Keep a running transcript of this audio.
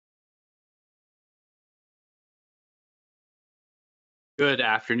Good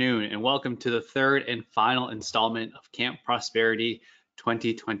afternoon and welcome to the third and final installment of Camp Prosperity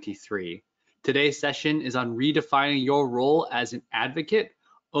 2023. Today's session is on redefining your role as an advocate,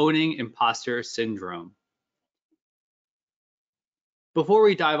 owning imposter syndrome. Before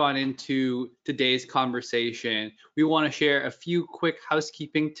we dive on into today's conversation, we want to share a few quick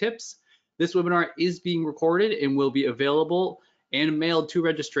housekeeping tips. This webinar is being recorded and will be available and mailed to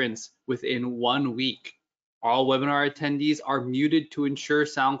registrants within 1 week. All webinar attendees are muted to ensure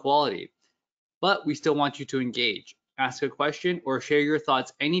sound quality, but we still want you to engage. Ask a question or share your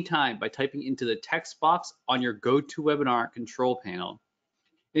thoughts anytime by typing into the text box on your GoToWebinar control panel.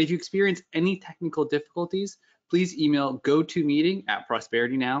 And if you experience any technical difficulties, please email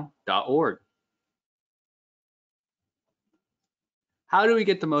gotomeeting@prosperitynow.org. How do we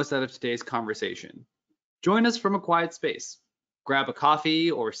get the most out of today's conversation? Join us from a quiet space. Grab a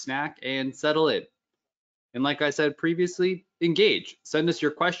coffee or snack and settle in. And like I said previously, engage. Send us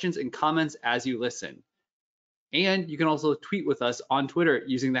your questions and comments as you listen. And you can also tweet with us on Twitter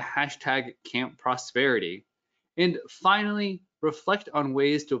using the hashtag #CampProsperity. And finally, reflect on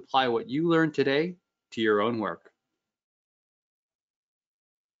ways to apply what you learned today to your own work.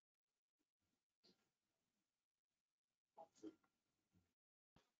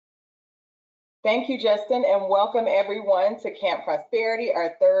 Thank you, Justin, and welcome everyone to Camp Prosperity,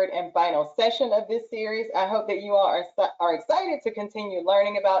 our third and final session of this series. I hope that you all are excited to continue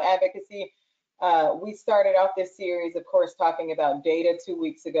learning about advocacy. We started off this series, of course, talking about data 2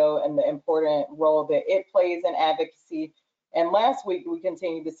 weeks ago and the important role that it plays in advocacy. And last week, we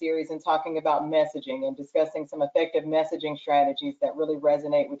continued the series in talking about messaging and discussing some effective messaging strategies that really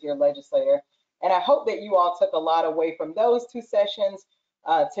resonate with your legislator. And I hope that you all took a lot away from those 2 sessions.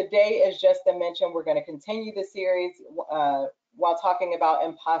 Today, as Justin mentioned, we're going to continue the series while talking about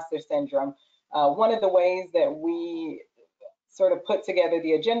imposter syndrome. One of the ways that we sort of put together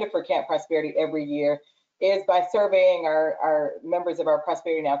the agenda for Camp Prosperity every year is by surveying our members of our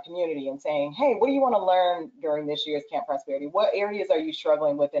Prosperity Now community and saying, hey, what do you want to learn during this year's Camp Prosperity? What areas are you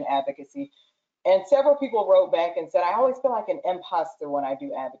struggling with in advocacy? And several people wrote back and said, I always feel like an imposter when I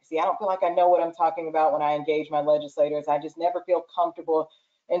do advocacy. I don't feel like I know what I'm talking about when I engage my legislators. I just never feel comfortable.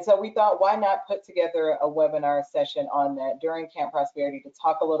 And so we thought, why not put together a webinar session on that during Camp Prosperity to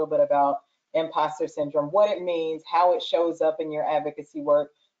talk a little bit about imposter syndrome, what it means, how it shows up in your advocacy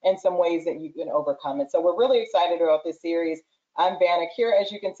work, and some ways that you can overcome it. So we're really excited about this series. I'm Vanna Kira,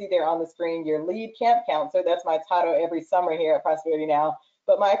 as you can see there on the screen, your lead camp counselor. That's my title every summer here at Prosperity Now.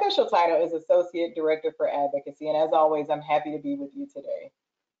 But my official title is Associate Director for Advocacy. And as always, I'm happy to be with you today.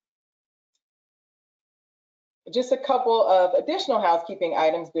 Just a couple of additional housekeeping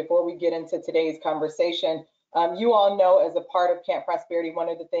items before we get into today's conversation. You all know, as a part of Camp Prosperity, one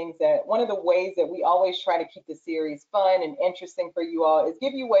of the ways that we always try to keep the series fun and interesting for you all is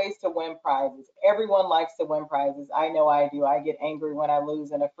give you ways to win prizes. Everyone likes to win prizes. I know I do. I get angry when I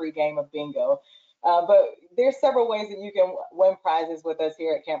lose in a free game of bingo. But there's several ways that you can win prizes with us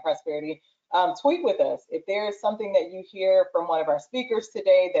here at Camp Prosperity. Tweet with us. If there is something that you hear from one of our speakers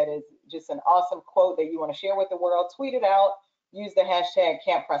today that is just an awesome quote that you want to share with the world, tweet it out. Use the hashtag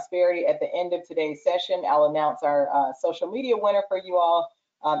Camp Prosperity. At the end of today's session, I'll announce our social media winner for you all,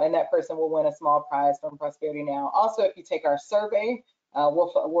 and that person will win a small prize from Prosperity Now. Also, if you take our survey,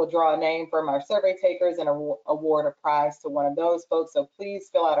 we'll draw a name from our survey takers and award a prize to one of those folks. So please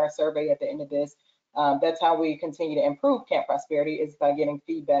fill out our survey at the end of this. That's how we continue to improve Camp Prosperity, is by getting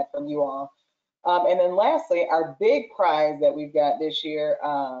feedback from you all. And then lastly, our big prize that we've got this year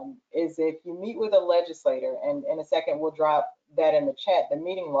is if you meet with a legislator, and in a second we'll drop that in the chat, the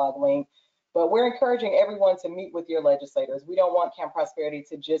meeting log link, but we're encouraging everyone to meet with your legislators. We don't want Camp Prosperity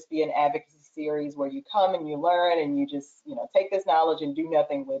to just be an advocacy series where you come and you learn and you just take this knowledge and do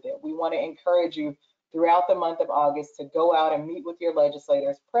nothing with it. We want to encourage you throughout the month of August to go out and meet with your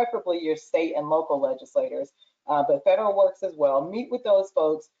legislators, preferably your state and local legislators, but federal works as well. Meet with those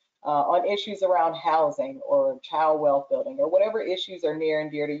folks on issues around housing or child wealth building or whatever issues are near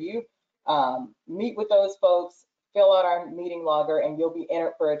and dear to you. Meet with those folks, fill out our meeting logger, and you'll be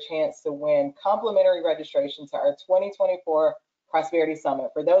entered for a chance to win complimentary registration to our 2024 Prosperity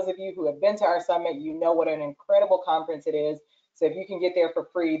Summit. For those of you who have been to our summit, you know what an incredible conference it is. So if you can get there for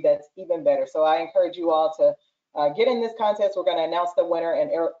free, that's even better. So I encourage you all to get in this contest. We're going to announce the winner in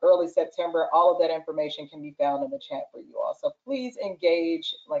early September. All of that information can be found in the chat for you all. So please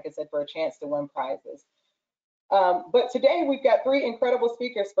engage, like I said, for a chance to win prizes. But today we've got 3 incredible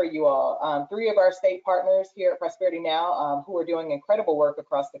speakers for you all. 3 of our state partners here at Prosperity Now who are doing incredible work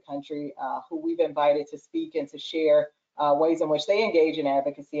across the country, who we've invited to speak and to share ways in which they engage in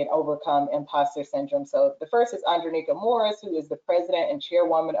advocacy and overcome imposter syndrome. So the first is Andronika Morris, who is the president and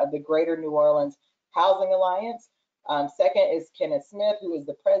chairwoman of the Greater New Orleans Housing Alliance. Second is Kenneth Smith, who is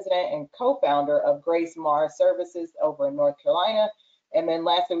the president and co-founder of Grace Marr Services over in North Carolina. And then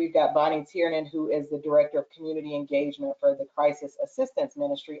lastly, we've got Bonnie Tiernan, who is the director of community engagement for the Crisis Assistance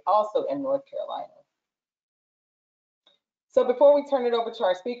Ministry, also in North Carolina. So before we turn it over to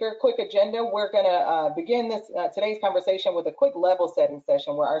our speaker, quick agenda. We're going to begin today's conversation with a quick level setting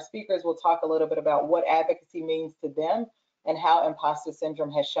session where our speakers will talk a little bit about what advocacy means to them and how imposter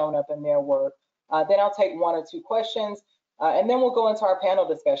syndrome has shown up in their work. Then I'll take one or two questions, and then we'll go into our panel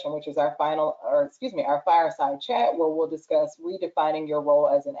discussion, which is our our fireside chat, where we'll discuss redefining your role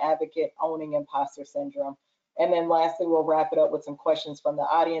as an advocate, owning imposter syndrome. And then lastly, we'll wrap it up with some questions from the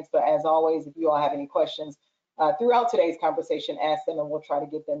audience. But as always, if you all have any questions throughout today's conversation, ask them and we'll try to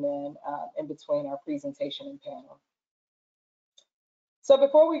get them in between our presentation and panel. So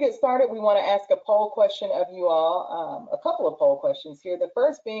before we get started, we want to ask a poll question of you all, a couple of poll questions here. The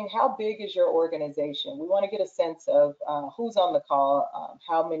first being, how big is your organization? We want to get a sense of who's on the call,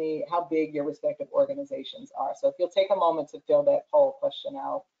 how big your respective organizations are. So if you'll take a moment to fill that poll question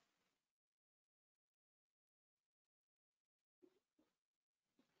out.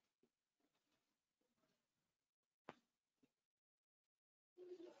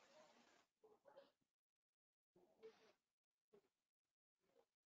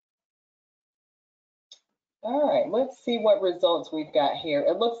 All right, let's see what results we've got here.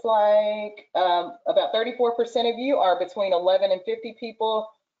 It looks like about 34% of you are between 11 and 50 people.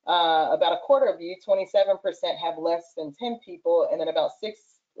 About a quarter of you, 27%, have less than 10 people, and then about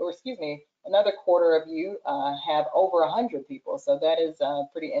another quarter of you have over 100 people. So that is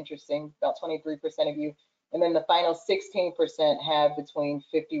pretty interesting. About 23% of you, and then the final 16% have between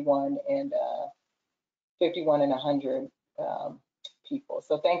 51 and 100 people.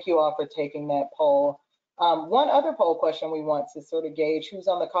 So thank you all for taking that poll. One other poll question we want to sort of gauge who's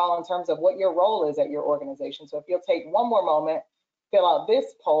on the call in terms of what your role is at your organization. So if you'll take one more moment, fill out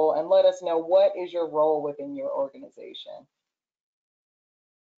this poll and let us know what is your role within your organization.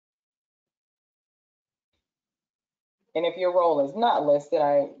 And if your role is not listed,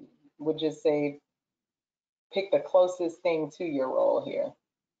 I would just say pick the closest thing to your role here.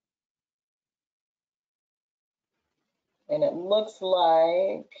 And it looks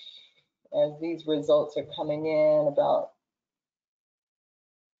like, as these results are coming in, about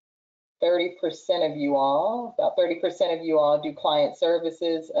 30% of you all do client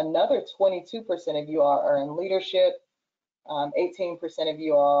services. Another 22% of you all are in leadership. 18% of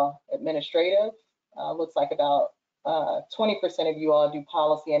you all administrative. Looks like about 20% of you all do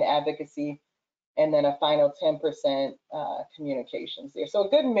policy and advocacy. And then a final 10% communications there. So a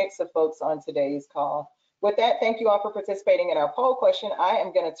good mix of folks on today's call. With that, thank you all for participating in our poll question. I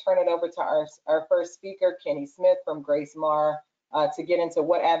am going to turn it over to our first speaker, Kenny Smith from Grace Marr, to get into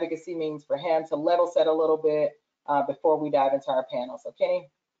what advocacy means for him, to level set a little bit before we dive into our panel. So Kenny.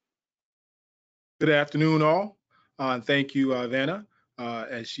 Good afternoon, all. Thank you, Vanna.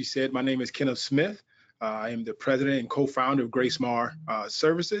 As she said, my name is Kenneth Smith. I am the president and co-founder of Grace Marr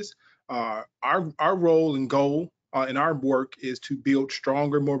Services. Our role and goal in our work is to build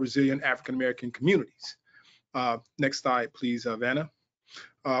stronger, more resilient African-American communities. Next slide, please, Vanna.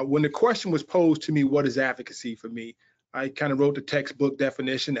 When the question was posed to me, what is advocacy for me? I kind of wrote the textbook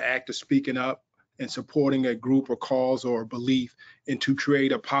definition, the act of speaking up and supporting a group or cause or belief and to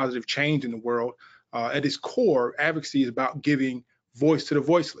create a positive change in the world. At its core, advocacy is about giving voice to the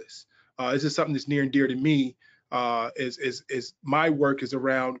voiceless. This is something that's near and dear to me. Is my work is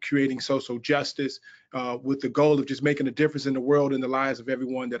around creating social justice with the goal of just making a difference in the world and the lives of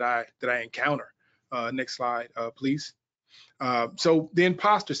everyone that I encounter. Next slide, please. So the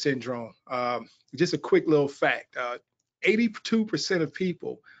imposter syndrome, just a quick little fact, 82% of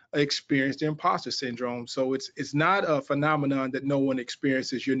people experience the imposter syndrome. So it's not a phenomenon that no one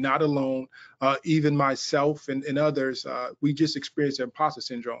experiences. You're not alone. Even myself and others, we just experience the imposter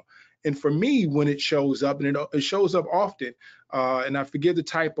syndrome. And for me, when it shows up, and it shows up often, and I forget the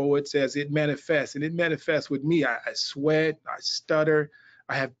typo, it says it manifests, and it manifests with me. I sweat, I stutter,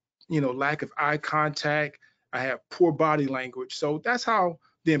 I have lack of eye contact, I have poor body language. So that's how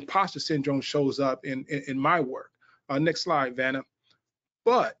the imposter syndrome shows up in my work. Next slide, Vanna.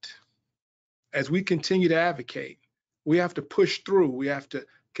 But as we continue to advocate, we have to push through. We have to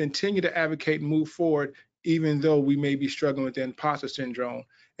continue to advocate and move forward, even though we may be struggling with the imposter syndrome.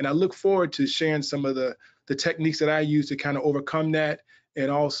 And I look forward to sharing some of the techniques that I use to kind of overcome that,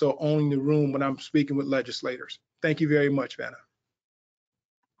 and also owning the room when I'm speaking with legislators. Thank you very much, Vanna.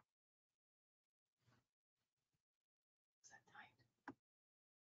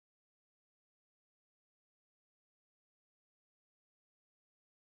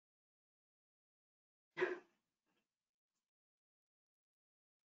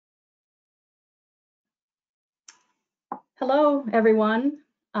 Hello, everyone.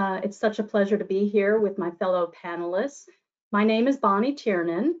 It's such a pleasure to be here with my fellow panelists. My name is Bonnie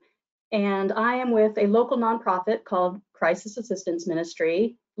Tiernan, and I am with a local nonprofit called Crisis Assistance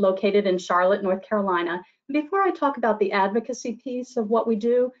Ministry, located in Charlotte, North Carolina. Before I talk about the advocacy piece of what we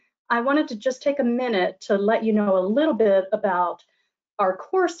do, I wanted to just take a minute to let you know a little bit about our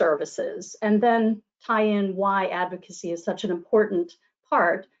core services and then tie in why advocacy is such an important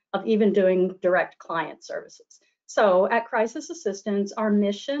part of even doing direct client services. So at Crisis Assistance, our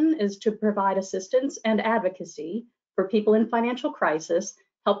mission is to provide assistance and advocacy for people in financial crisis,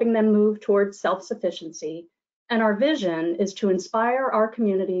 helping them move towards self-sufficiency. And our vision is to inspire our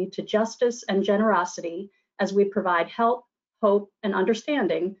community to justice and generosity as we provide help, hope, and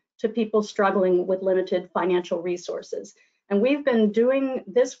understanding to people struggling with limited financial resources. And we've been doing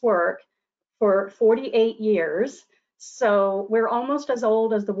this work for 48 years. So we're almost as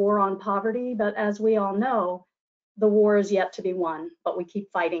old as the war on poverty, but as we all know, the war is yet to be won, but we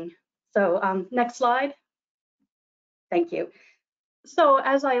keep fighting. So next slide. Thank you. So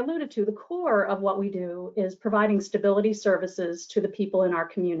as I alluded to, the core of what we do is providing stability services to the people in our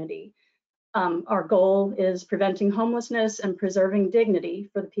community. Our goal is preventing homelessness and preserving dignity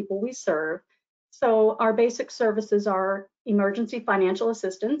for the people we serve. So our basic services are emergency financial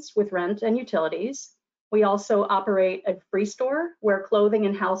assistance with rent and utilities. We also operate a free store where clothing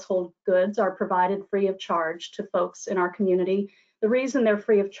and household goods are provided free of charge to folks in our community. The reason they're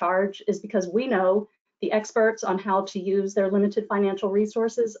free of charge is because we know the experts on how to use their limited financial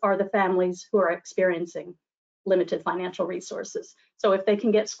resources are the families who are experiencing limited financial resources. So if they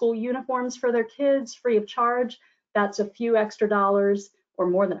can get school uniforms for their kids free of charge, that's a few extra dollars, or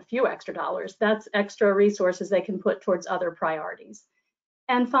more than a few extra dollars. That's extra resources they can put towards other priorities.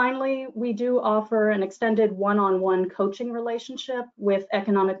 And finally, we do offer an extended one-on-one coaching relationship with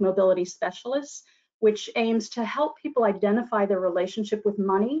economic mobility specialists, which aims to help people identify their relationship with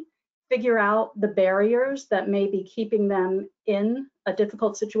money, figure out the barriers that may be keeping them in a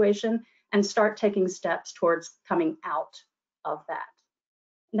difficult situation, and start taking steps towards coming out of that.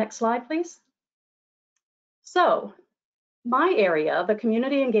 Next slide, please. So my area, the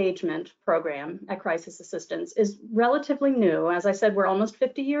community engagement program at Crisis Assistance, is relatively new. As I said, we're almost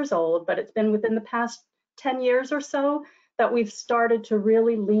 50 years old, but it's been within the past 10 years or so that we've started to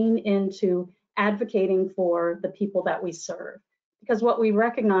really lean into advocating for the people that we serve. Because what we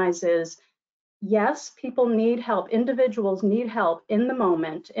recognize is, yes, people need help, individuals need help in the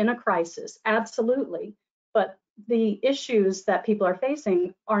moment, in a crisis, absolutely. But the issues that people are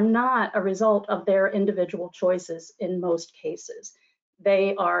facing are not a result of their individual choices in most cases.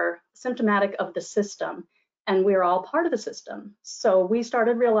 They are symptomatic of the system, and we're all part of the system. So we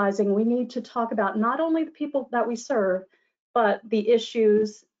started realizing we need to talk about not only the people that we serve, but the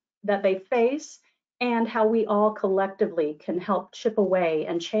issues that they face and how we all collectively can help chip away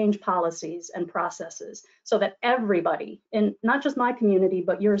and change policies and processes so that everybody, in not just my community,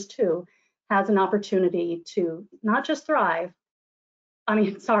 but yours too, has an opportunity to not just thrive,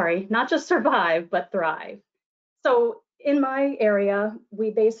 not just survive, but thrive. So in my area, we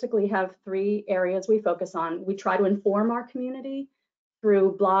basically have 3 areas we focus on. We try to inform our community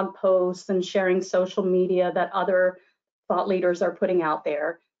through blog posts and sharing social media that other thought leaders are putting out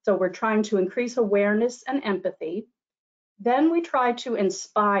there. So we're trying to increase awareness and empathy. Then we try to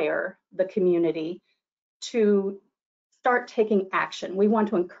inspire the community to start taking action. We want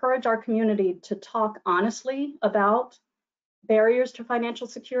to encourage our community to talk honestly about barriers to financial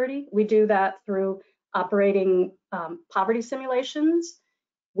security. We do that through operating poverty simulations.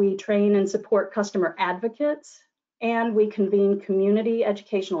 We train and support customer advocates, and we convene community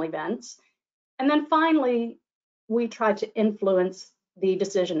educational events. And then finally, we try to influence the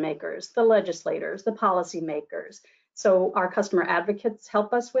decision makers, the legislators, the policy makers. So our customer advocates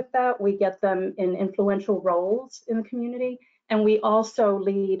help us with that. We get them in influential roles in the community. And we also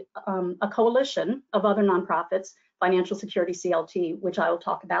lead a coalition of other nonprofits, Financial Security CLT, which I will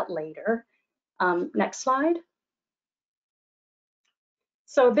talk about later. Next slide.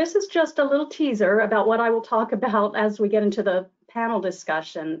 So this is just a little teaser about what I will talk about as we get into the panel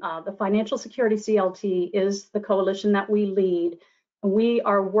discussion. The Financial Security CLT is the coalition that we lead. We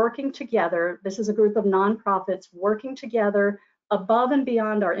are working together. This is a group of nonprofits working together above and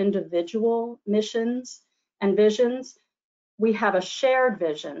beyond our individual missions and visions. We have a shared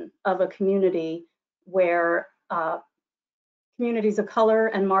vision of a community where communities of color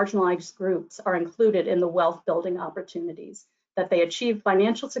and marginalized groups are included in the wealth building opportunities, that they achieve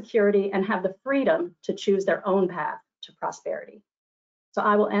financial security and have the freedom to choose their own path to prosperity. So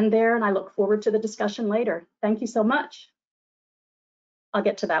I will end there, and I look forward to the discussion later. Thank you so much. I'll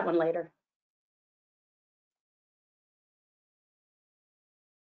get to that one later.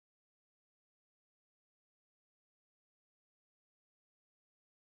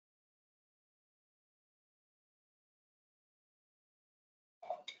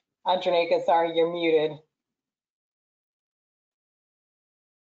 Andronika, sorry, you're muted.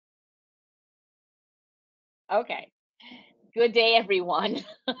 Okay. Good day, everyone.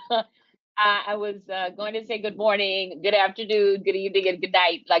 I was going to say good morning, good afternoon, good evening, and good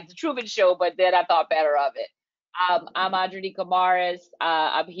night, like the Truman Show, but then I thought better of it. I'm Andronika Morris.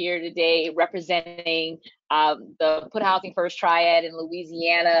 I'm here today representing the Put Housing First Triad in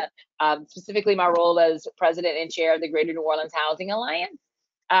Louisiana, specifically my role as president and chair of the Greater New Orleans Housing Alliance.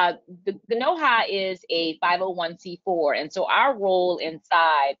 The NOHA is a 501c4, and so our role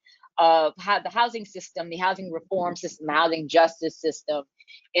inside of how the housing system, the housing reform system, the housing justice system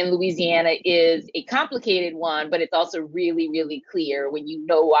in Louisiana is a complicated one, but it's also really, really clear when you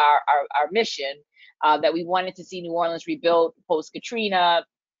know our mission, that we wanted to see New Orleans rebuilt post-Katrina.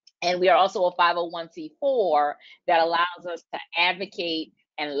 And we are also a 501c4 that allows us to advocate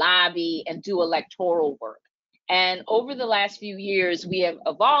and lobby and do electoral work. And over the last few years, we have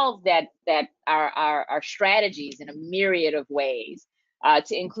evolved our strategies in a myriad of ways,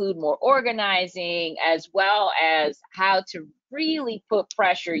 to include more organizing, as well as how to really put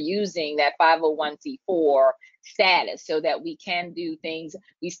pressure using that 501c4 status so that we can do things.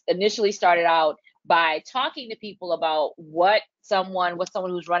 We initially started out by talking to people about what someone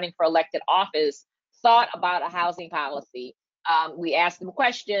who's running for elected office thought about a housing policy. We asked them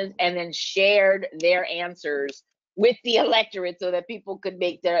questions and then shared their answers with the electorate so that people could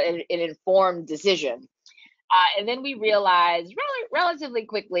make an informed decision. And then we realized relatively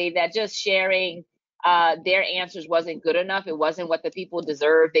quickly that just sharing their answers wasn't good enough. It wasn't what the people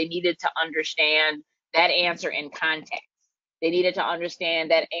deserved. They needed to understand that answer in context. They needed to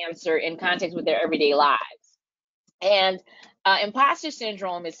understand that answer in context with their everyday lives. And imposter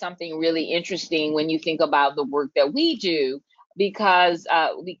syndrome is something really interesting when you think about the work that we do, because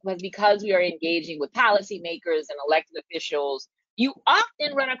we are engaging with policymakers and elected officials. You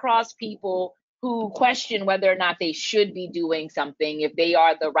often run across people who question whether or not they should be doing something, if they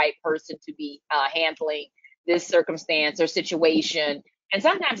are the right person to be handling this circumstance or situation, and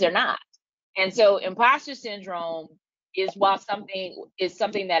sometimes they're not. And so imposter syndrome is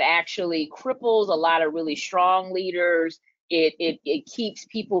something that actually cripples a lot of really strong leaders. It keeps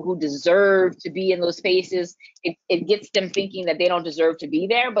people who deserve to be in those spaces. It gets them thinking that they don't deserve to be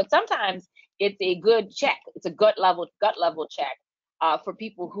there. But sometimes it's a good check. It's a gut level check for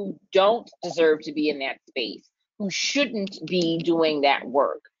people who don't deserve to be in that space, who shouldn't be doing that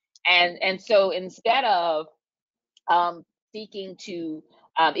work. And so instead of seeking to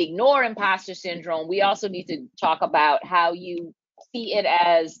ignore imposter syndrome, we also need to talk about how you see it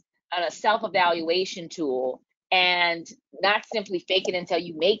as a self-evaluation tool, and not simply fake it until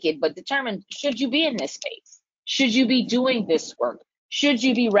you make it, but determine, should you be in this space? Should you be doing this work? Should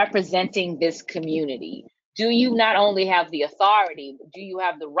you be representing this community? Do you not only have the authority, but do you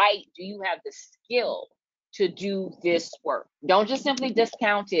have the right? Do you have the skill to do this work? Don't just simply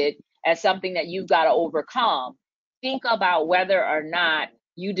discount it as something that you've got to overcome. Think about whether or not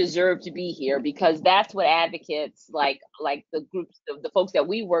you deserve to be here, because that's what advocates like the groups, the folks that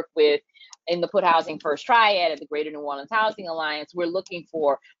we work with in the Put Housing First Triad at the Greater New Orleans Housing Alliance, we're looking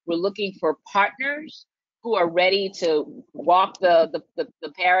for partners who are ready to walk the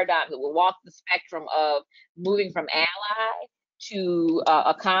paradigm, that will walk the spectrum of moving from ally to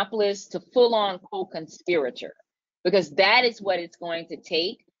accomplice to full-on co-conspirator, because that is what it's going to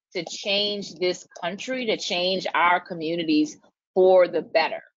take to change this country, to change our communities for the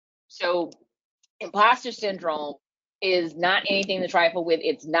better. So imposter syndrome is not anything to trifle with.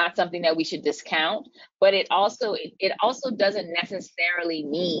 It's not something that we should discount, but it also doesn't necessarily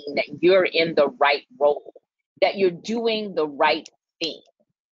mean that you're in the right role, that you're doing the right thing.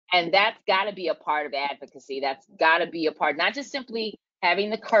 And that's got to be a part of advocacy. That's got to be a part, not just simply having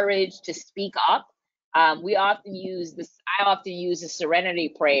the courage to speak up. I often use the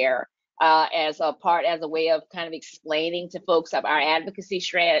serenity prayer as a way of kind of explaining to folks of our advocacy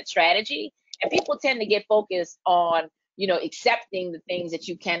strategy. And people tend to get focused on, accepting the things that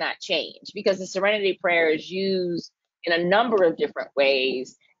you cannot change, because the serenity prayer is used in a number of different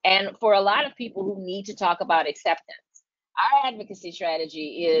ways. And for a lot of people who need to talk about acceptance, our advocacy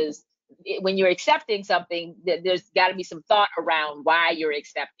strategy is, when you're accepting something, there's got to be some thought around why you're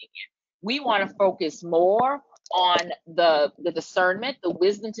accepting it. We want to focus more on the discernment, the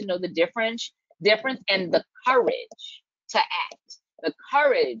wisdom to know the difference, and the courage to act, the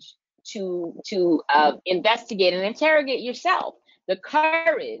courage to investigate and interrogate yourself, the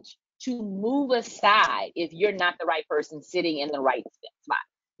courage to move aside if you're not the right person sitting in the right spot.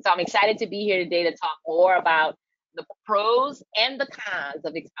 So I'm excited to be here today to talk more about the pros and the cons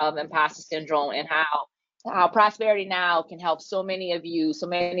of imposter syndrome, and how how Prosperity Now can help so many of you, so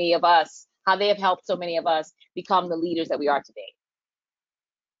many of us, how they have helped so many of us become the leaders that we are today.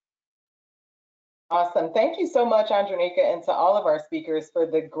 Awesome. Thank you so much, Andronika, and to all of our speakers for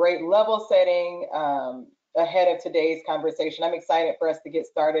the great level setting ahead of today's conversation. I'm excited for us to get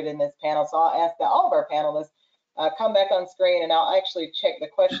started in this panel. So I'll ask that all of our panelists come back on screen, and I'll actually check the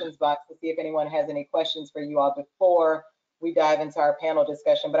questions box to see if anyone has any questions for you all before we dive into our panel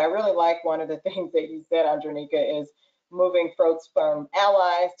discussion. But I really like one of the things that you said, Andronika, is moving folks from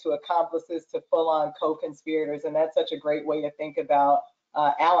allies to accomplices to full-on co-conspirators. And that's such a great way to think about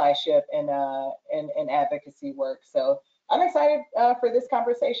allyship and advocacy work. So I'm excited for this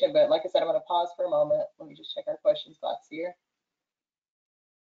conversation, but like I said, I'm going to pause for a moment. Let me just check our questions box here.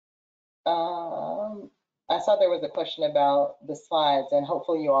 I saw there was a question about the slides, and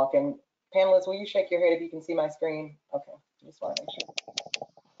hopefully you all can, panelists, will you shake your head if you can see my screen? Okay, just want to make sure.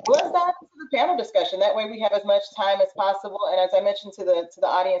 Let's dive into the panel discussion. That way we have as much time as possible. And as I mentioned to the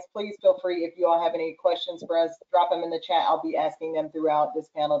audience, please feel free, if you all have any questions for us, drop them in the chat. I'll be asking them throughout this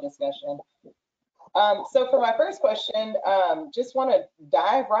panel discussion. So for my first question, just want to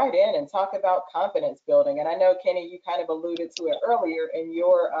dive right in and talk about confidence building. And I know, Kenny, you kind of alluded to it earlier in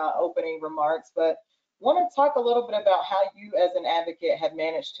your opening remarks, but want to talk a little bit about how you as an advocate have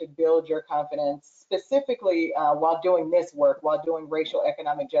managed to build your confidence, specifically while doing this work, while doing racial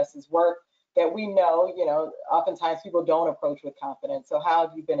economic justice work that we know, oftentimes people don't approach with confidence. So how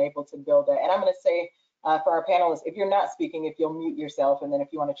have you been able to build that? And I'm going to say for our panelists, if you're not speaking, if you'll mute yourself, and then if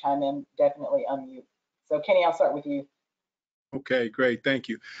you want to chime in, definitely unmute. So Kenny, I'll start with you. Okay, great, thank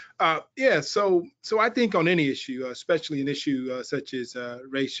you. Yeah, so I think on any issue, especially an issue such as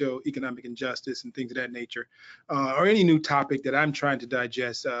racial economic injustice and things of that nature, or any new topic that I'm trying to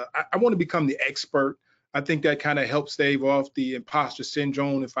digest, I want to become the expert. I think that kind of helps stave off the imposter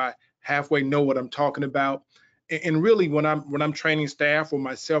syndrome if I halfway know what I'm talking about. And really, when I'm training staff or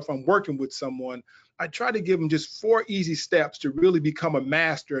myself, I'm working with someone, I try to give them just 4 easy steps to really become a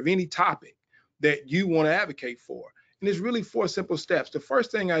master of any topic that you want to advocate for. And it's really 4 simple steps. The first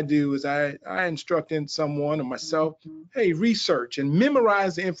thing I do is I instruct in someone or myself, hey, research and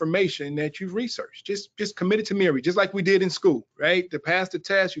memorize the information that you've researched. Just commit it to memory, just like we did in school, right? To pass the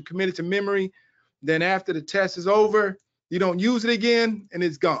test, you commit it to memory. Then after the test is over, you don't use it again and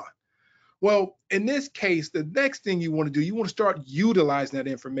it's gone. Well, in this case, the next thing you want to do, you want to start utilizing that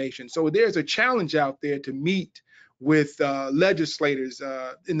information. So there's a challenge out there to meet with legislators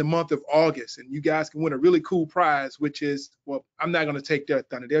in the month of August, and you guys can win a really cool prize, which is, well, I'm not going to take their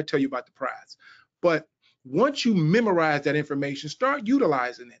thunder. They'll tell you about the prize. But once you memorize that information, start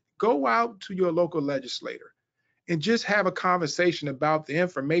utilizing it. Go out to your local legislator and just have a conversation about the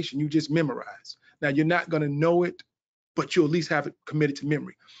information you just memorized. Now, you're not going to know it, but you'll at least have it committed to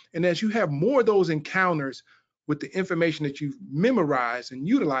memory. And as you have more of those encounters with the information that you've memorized and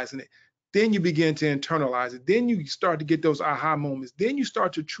utilizing it, then you begin to internalize it. Then you start to get those aha moments. Then you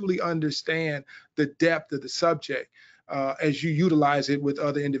start to truly understand the depth of the subject as you utilize it with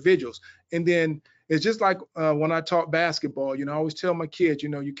other individuals. And then it's just like when I taught basketball, I always tell my kids,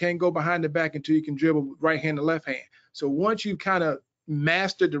 you can't go behind the back until you can dribble with right hand and left hand. So once you kind of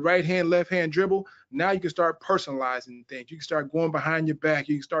mastered the right hand, left hand dribble, now you can start personalizing things. You can start going behind your back.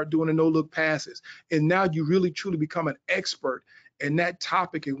 You can start doing the no-look passes. And now you really truly become an expert in that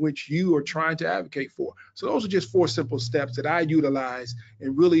topic in which you are trying to advocate for. So those are just 4 simple steps that I utilize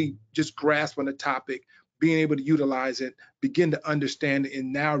and really just grasp on the topic, being able to utilize it, begin to understand it,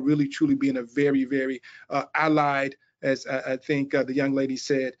 and now really truly being a very, very allied, as I think the young lady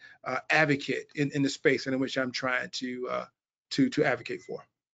said, advocate in the space in which I'm trying to advocate for.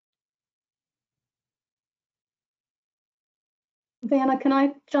 Vanna, can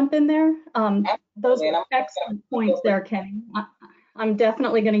I jump in there? Those are excellent points there, Kenny. I'm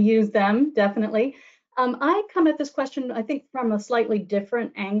definitely going to use them, definitely. I come at this question, I think, from a slightly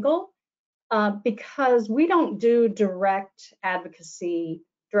different angle because we don't do direct advocacy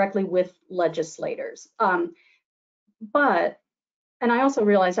directly with legislators. And I also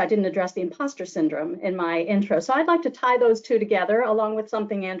realized I didn't address the imposter syndrome in my intro. So I'd like to tie those 2 together along with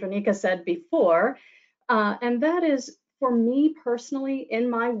something Andronika said before. And that is, for me personally, in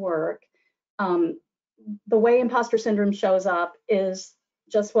my work, the way imposter syndrome shows up is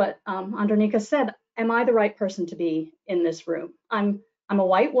just what Andronika said. Am I the right person to be in this room? I'm a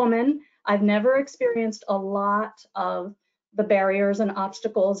white woman. I've never experienced a lot of the barriers and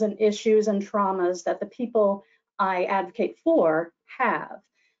obstacles and issues and traumas that the people I advocate for have.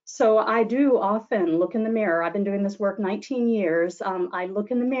 So I do often look in the mirror. I've been doing this work 19 years. I look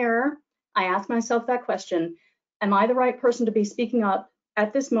in the mirror. I ask myself that question, am I the right person to be speaking up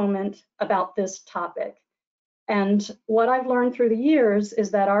at this moment about this topic? And what I've learned through the years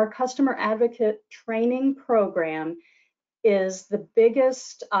is that our customer advocate training program is the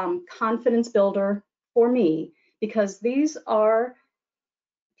biggest confidence builder for me, because these are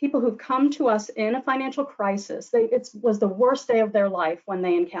people who've come to us in a financial crisis. It was the worst day of their life when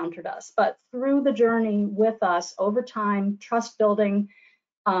they encountered us, but through the journey with us over time, trust building,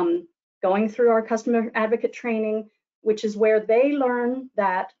 going through our customer advocate training, which is where they learn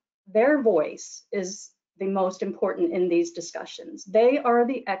that their voice is the most important in these discussions. They are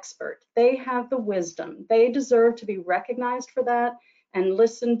the expert. They have the wisdom. They deserve to be recognized for that and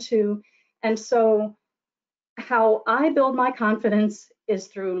listened to. And so how I build my confidence is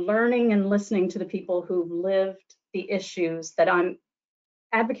through learning and listening to the people who've lived the issues that I'm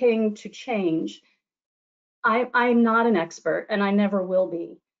advocating to change. I'm not an expert, and I never will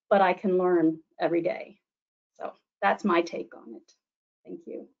be, but I can learn every day. So that's my take on it. Thank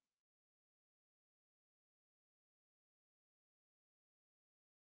you.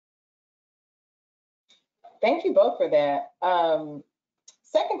 Thank you both for that.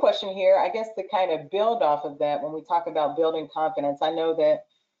 Second question here, I guess to kind of build off of that, when we talk about building confidence, I know that,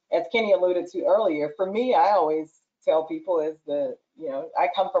 as Kenny alluded to earlier, for me, I always tell people is I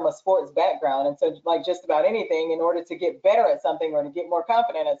come from a sports background. And so like just about anything, in order to get better at something or to get more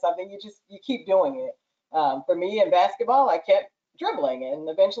confident at something, you keep doing it. For me in basketball, I kept dribbling, and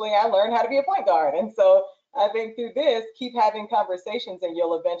eventually I learned how to be a point guard. And so I think through this, keep having conversations and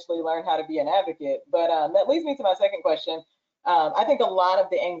you'll eventually learn how to be an advocate. But that leads me to my second question. I think a lot of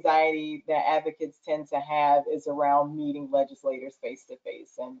the anxiety that advocates tend to have is around meeting legislators face to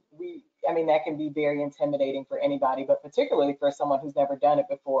face. And that can be very intimidating for anybody, but particularly for someone who's never done it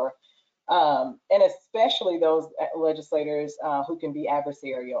before. And especially those legislators who can be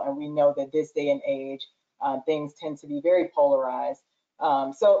adversarial. And we know that this day and age, things tend to be very polarized.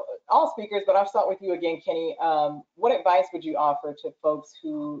 So all speakers, but I'll start with you again, Kenny. What advice would you offer to folks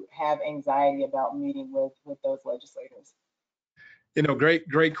who have anxiety about meeting with those legislators?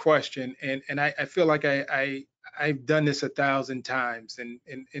 Great question. And I feel like I've done this 1,000 times,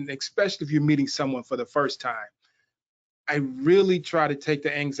 and especially if you're meeting someone for the first time, I really try to take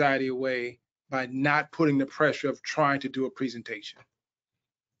the anxiety away by not putting the pressure of trying to do a presentation.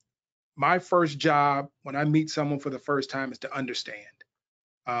 My first job when I meet someone for the first time is to understand.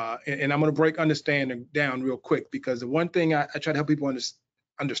 And I'm going to break understanding down real quick, because the one thing I try to help people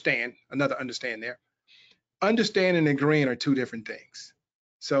understand, another understand there, understand and agreeing are two different things.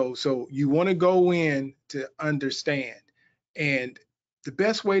 So you want to go in to understand. And the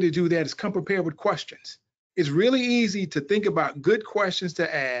best way to do that is come prepared with questions. It's really easy to think about good questions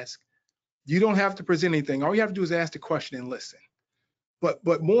to ask. You don't have to present anything. All you have to do is ask the question and listen.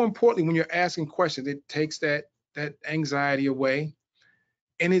 But more importantly, when you're asking questions, it takes that anxiety away,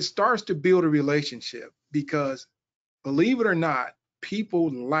 and it starts to build a relationship, because believe it or not,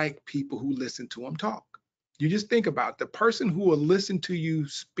 people like people who listen to them talk. You just think about the person who will listen to you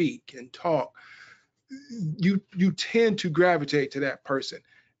speak and talk. You tend to gravitate to that person.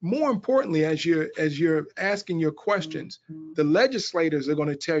 More importantly, as you're asking your questions, the legislators are going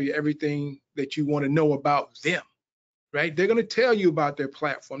to tell you everything that you want to know about them, right? They're going to tell you about their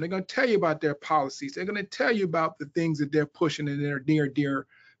platform. They're going to tell you about their policies. They're going to tell you about the things that they're pushing and they're near dear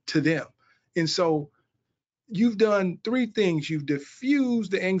to them. And so you've done three things. You've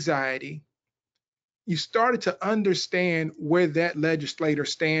diffused the anxiety. You started to understand where that legislator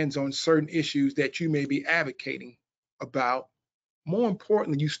stands on certain issues that you may be advocating about. More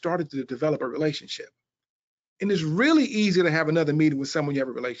importantly, you started to develop a relationship. And it's really easy to have another meeting with someone you have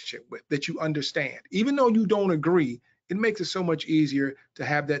a relationship with, that you understand. Even though you don't agree, it makes it so much easier to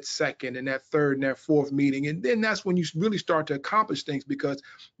have that second and that third and that fourth meeting. And then that's when you really start to accomplish things, because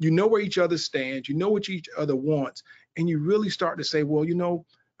you know where each other stands, you know what each other wants, and you really start to say, well,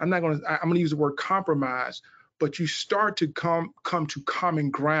 I'm going to use the word compromise, but you start to come to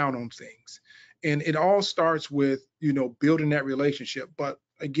common ground on things. And it all starts with, building that relationship. But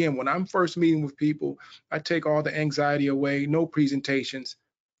again, when I'm first meeting with people, I take all the anxiety away, no presentations.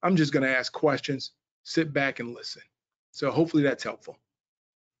 I'm just going to ask questions, sit back and listen. So hopefully that's helpful.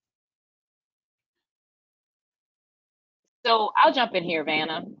 So I'll jump in here,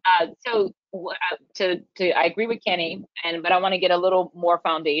 Vanna. I agree with Kenny, but I want to get a little more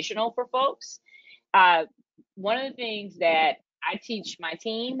foundational for folks. One of the things that I teach my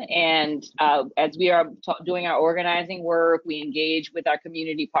team, and as we are doing our organizing work, we engage with our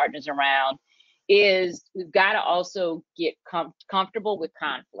community partners around, is we've got to also get comfortable with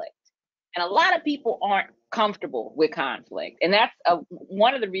conflict. And a lot of people aren't comfortable with conflict. And that's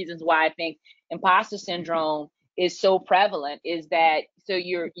one of the reasons why I think imposter syndrome is so prevalent, is that so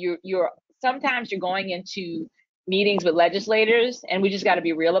you're sometimes you're going into meetings with legislators, and we just got to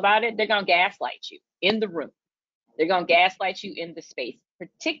be real about it, they're going to gaslight you in the room. They're going to gaslight you in the space,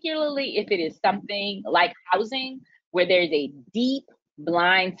 particularly if it is something like housing, where there's a deep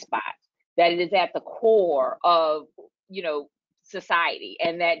blind spot that it is at the core of, society,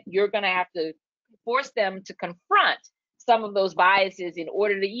 and that you're going to have to force them to confront some of those biases in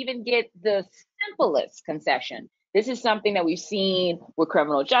order to even get the simplest concession. This is something that we've seen with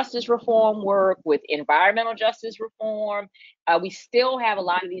criminal justice reform work, with environmental justice reform. We still have a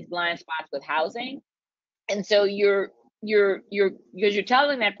lot of these blind spots with housing. And so because you're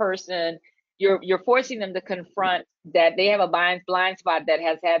telling that person, you're forcing them to confront that they have a blind spot that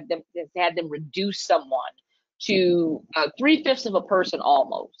has had them reduce someone to 3/5 of a person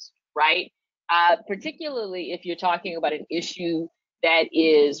almost, right? Particularly if you're talking about an issue that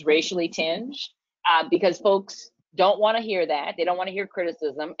is racially tinged, because folks don't want to hear that. They don't want to hear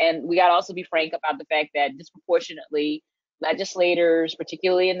criticism. And we got to also be frank about the fact that disproportionately legislators,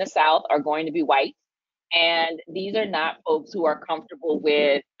 particularly in the South, are going to be white. And these are not folks who are comfortable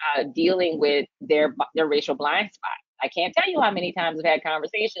with dealing with their racial blind spot. I can't tell you how many times I've had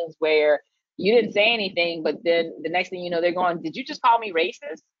conversations where you didn't say anything, but then the next thing you know, they're going, "Did you just call me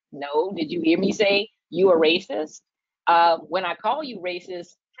racist? No. Did you hear me say you are racist? When I call you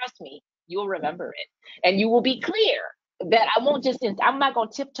racist, trust me, you'll remember it. And you will be clear that I'm not going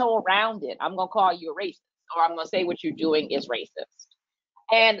to tiptoe around it. I'm going to call you a racist, or I'm going to say what you're doing is racist."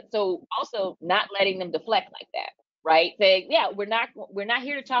 And so also not letting them deflect like that, right? Saying, yeah, we're not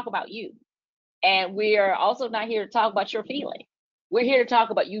here to talk about you. And we are also not here to talk about your feeling. We're here to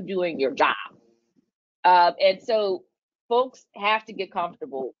talk about you doing your job. And so folks have to get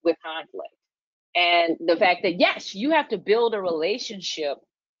comfortable with conflict. And the fact that, yes, you have to build a relationship.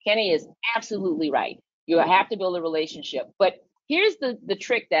 Kenny is absolutely right. You have to build a relationship. But here's the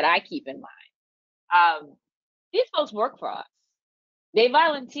trick that I keep in mind. These folks work for us. They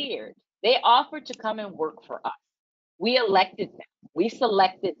volunteered. They offered to come and work for us. We elected them. We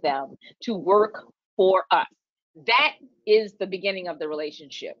selected them to work for us. That is the beginning of the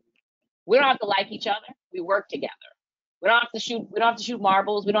relationship. We don't have to like each other. We work together. We don't have to shoot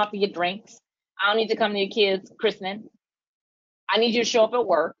marbles. We don't have to get drinks. I don't need to come to your kids' christening. I need you to show up at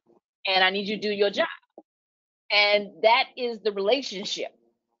work, and I need you to do your job. And that is the relationship.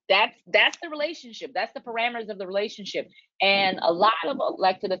 That's the relationship. That's the parameters of the relationship. And a lot of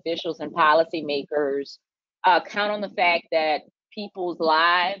elected officials and policymakers count on the fact that people's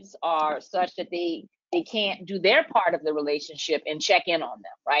lives are such that they can't do their part of the relationship and check in on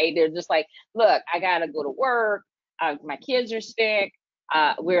them, right? They're just like, look, I gotta go to work. My kids are sick.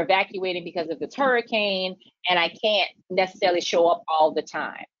 We're evacuating because of this hurricane, and I can't necessarily show up all the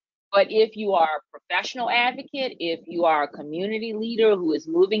time. But if you are a professional advocate, if you are a community leader who is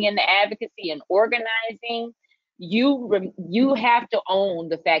moving into advocacy and organizing, you have to own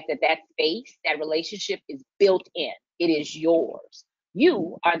the fact that that space, that relationship is built in. It is yours.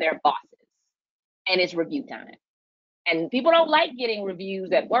 You are their bosses, and it's review time. And people don't like getting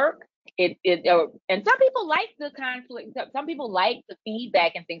reviews at work. And some people like the conflict. Some people like the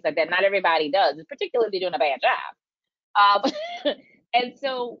feedback and things like that. Not everybody does, particularly if they're doing a bad job. And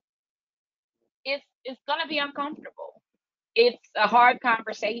so it's gonna be uncomfortable. It's a hard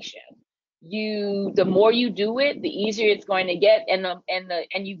conversation. The more you do it, the easier it's going to get,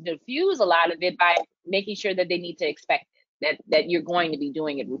 and you diffuse a lot of it by making sure that they need to expect it, that you're going to be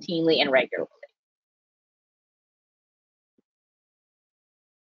doing it routinely and regularly.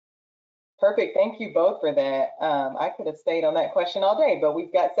 Perfect. Thank you both for that. I could have stayed on that question all day, but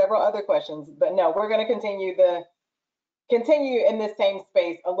we've got several other questions. But no, we're going to continue in this same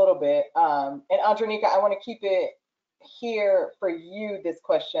space a little bit. And Andronika, I want to keep it here for you, this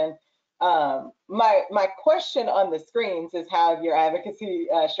question. My question on the screens is how have your advocacy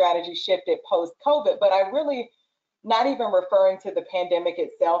strategy shifted post-COVID, but I really not even referring to the pandemic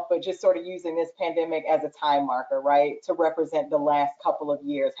itself, but just sort of using this pandemic as a time marker, right? To represent the last couple of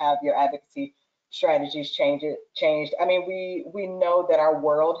years, how have your advocacy strategies changed? I mean, we know that our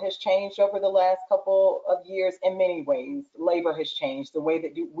world has changed over the last couple of years in many ways. Labor has changed, the way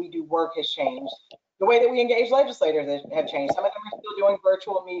that we do work has changed, the way that we engage legislators have changed. Some of them are still doing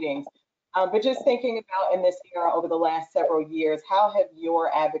virtual meetings. But just thinking about in this era over the last several years, how have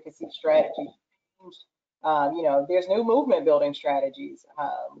your advocacy strategies changed? There's new movement building strategies.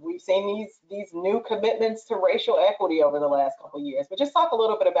 We've seen these new commitments to racial equity over the last couple of years. But just talk a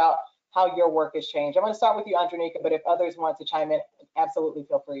little bit about how your work has changed. I'm going to start with you, Andronika, but if others want to chime in, absolutely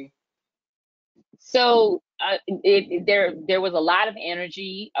feel free. So there was a lot of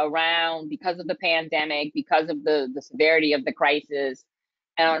energy around, because of the pandemic, because of the severity of the crisis,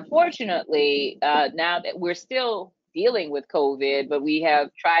 And unfortunately, now that we're still dealing with COVID, but we have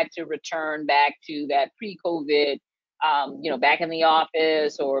tried to return back to that pre-COVID, back in the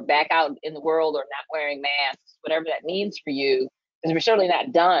office or back out in the world or not wearing masks, whatever that means for you, because we're certainly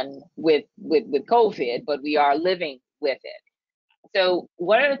not done with COVID, but we are living with it. So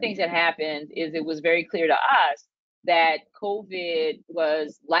one of the things that happened is it was very clear to us that COVID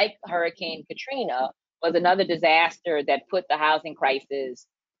was like Hurricane Katrina, was another disaster that put the housing crisis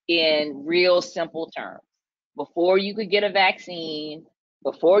in real simple terms. Before you could get a vaccine,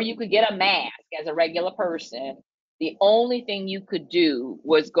 before you could get a mask as a regular person, the only thing you could do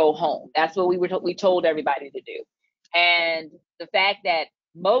was go home. That's what we told everybody to do. And the fact that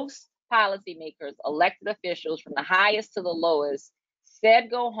most policymakers, elected officials from the highest to the lowest, said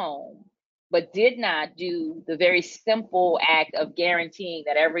go home, but did not do the very simple act of guaranteeing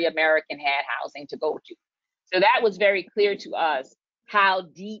that every American had housing to go to. So that was very clear to us how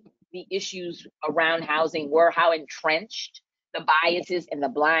deep the issues around housing were, how entrenched the biases and the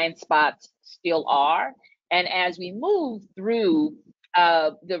blind spots still are. And as we move through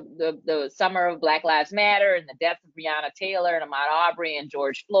the summer of Black Lives Matter and the death of Breonna Taylor and Ahmaud Arbery and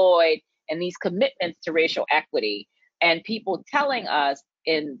George Floyd, and these commitments to racial equity, and people telling us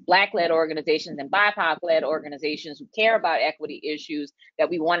in Black-led organizations and BIPOC-led organizations who care about equity issues that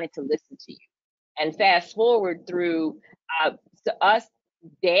we wanted to listen to you. And fast forward through us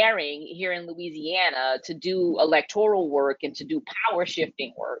daring here in Louisiana to do electoral work and to do power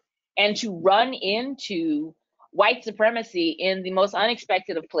shifting work and to run into white supremacy in the most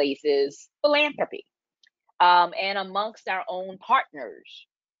unexpected of places, philanthropy, and amongst our own partners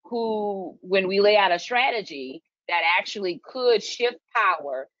who, when we lay out a strategy that actually could shift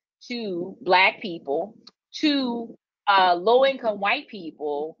power to Black people, to low-income white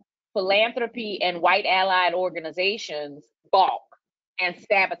people, philanthropy and white allied organizations balk and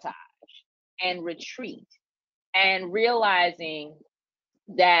sabotage and retreat, and realizing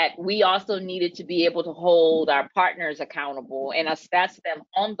that we also needed to be able to hold our partners accountable and assess them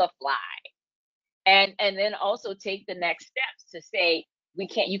on the fly, and then also take the next steps to say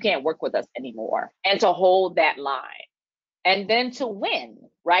you can't work with us anymore, and to hold that line, and then to win,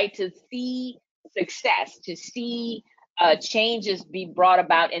 right? To see success, to see changes be brought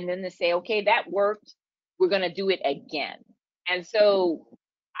about, and then to say, okay, that worked, we're going to do it again. And so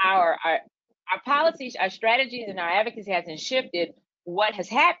our policies, our strategies, and our advocacy hasn't shifted. What has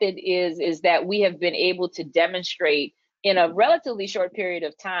happened is that we have been able to demonstrate in a relatively short period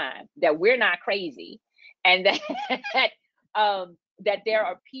of time that we're not crazy, and that that there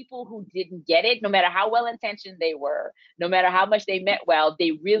are people who didn't get it, no matter how well intentioned they were, no matter how much they meant well,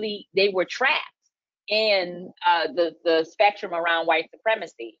 they were trapped in the spectrum around white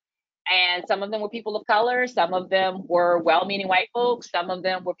supremacy. And some of them were people of color, some of them were well-meaning white folks, some of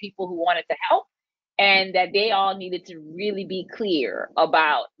them were people who wanted to help, and that they all needed to really be clear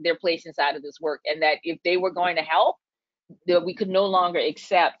about their place inside of this work, and that if they were going to help, that we could no longer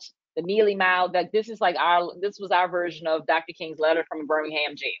accept the mealy mouth. That this was our version of Dr. King's letter from a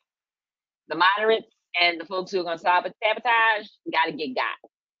Birmingham jail. The moderates and the folks who are going to sabotage got to get got,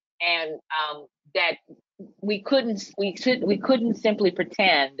 and that we couldn't simply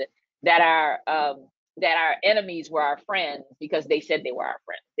pretend that our enemies were our friends because they said they were our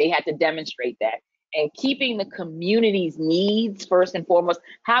friends. They had to demonstrate that. And keeping the community's needs first and foremost.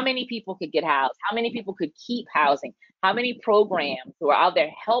 How many people could get housed? How many people could keep housing? How many programs who are out there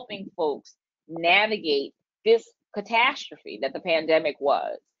helping folks navigate this catastrophe that the pandemic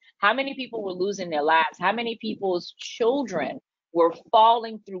was? How many people were losing their lives? How many people's children were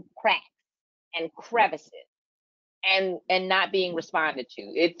falling through cracks and crevices and not being responded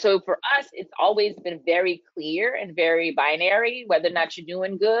to? So for us, it's always been very clear and very binary whether or not you're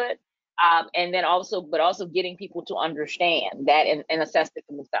doing good. And then also getting people to understand that and assess it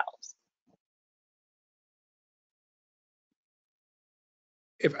for themselves.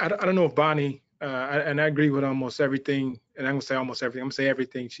 I don't know if Bonnie, and I agree with almost everything, and I'm gonna say almost everything. I'm gonna say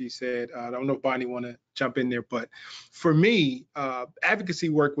everything she said. I don't know if Bonnie want to jump in there, but for me, advocacy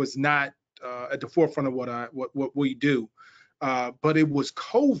work was not at the forefront of what we do. But it was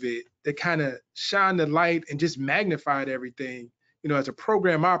COVID that kind of shined the light and just magnified everything. As a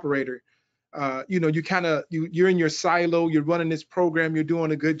program operator, you're in your silo, you're running this program, you're doing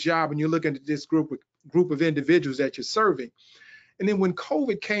a good job, and you're looking at this group of individuals that you're serving. And then when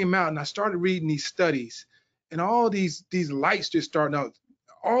COVID came out and I started reading these studies and all these lights just starting out,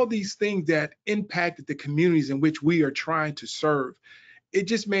 all these things that impacted the communities in which we are trying to serve, it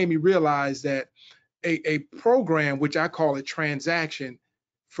just made me realize that a program, which I call a transaction,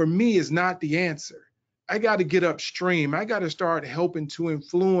 for me is not the answer. I got to get upstream. I got to start helping to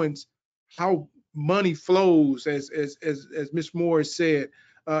influence how money flows, as Ms. Moore said.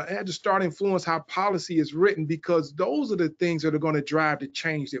 I had to start influence how policy is written, because those are the things that are going to drive the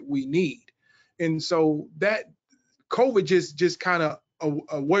change that we need. And so that COVID just kind of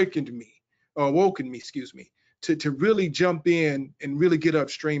awoken me, excuse me, to really jump in and really get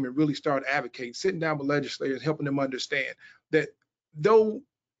upstream and really start advocating, sitting down with legislators, helping them understand that though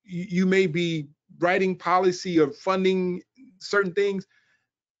you may be writing policy or funding certain things,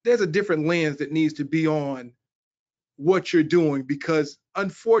 there's a different lens that needs to be on what you're doing, because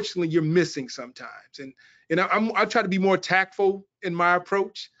unfortunately you're missing sometimes. And I try to be more tactful in my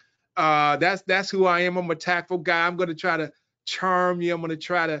approach. That's who I am. I'm a tactful guy. I'm going to try to charm you. I'm going to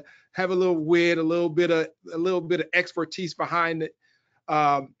try to have a little wit, a little bit of expertise behind it.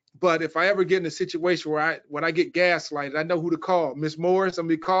 But if I ever get in a situation where I get gaslighted, I know who to call. Miss Morris, I'm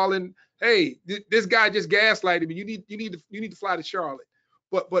gonna be calling. Hey, this guy just gaslighted me. You need to fly to Charlotte.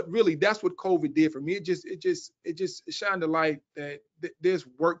 But really, that's what COVID did for me. It just shined a light that there's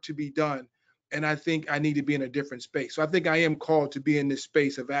work to be done, and I think I need to be in a different space. So I think I am called to be in this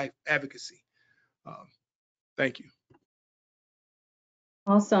space of advocacy. Thank you.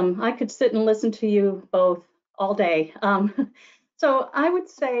 Awesome. I could sit and listen to you both all day. So I would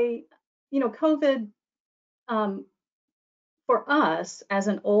say, COVID, for us as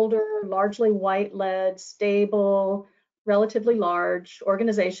an older, largely white-led, stable, relatively large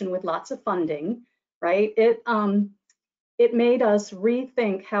organization with lots of funding, right? It made us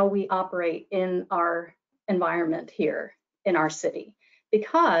rethink how we operate in our environment here in our city,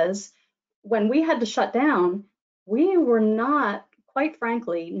 because when we had to shut down, we were not, quite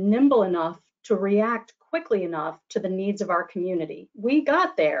frankly, nimble enough to react quickly enough to the needs of our community. We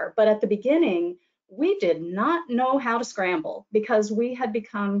got there, but at the beginning, we did not know how to scramble, because we had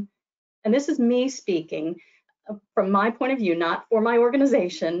become, and this is me speaking from my point of view, not for my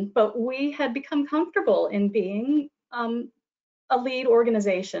organization, but we had become comfortable in being a lead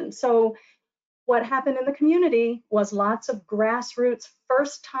organization. So what happened in the community was lots of grassroots,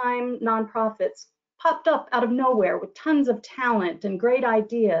 first-time nonprofits popped up out of nowhere with tons of talent and great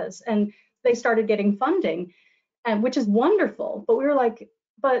ideas, and they started getting funding, and which is wonderful. But we were like,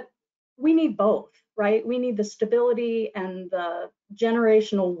 but we need both, right? We need the stability and the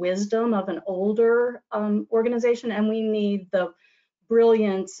generational wisdom of an older organization, and we need the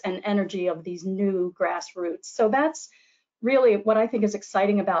brilliance and energy of these new grassroots. So that's really what I think is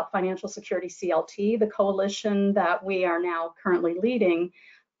exciting about Financial Security CLT, the coalition that we are now currently leading,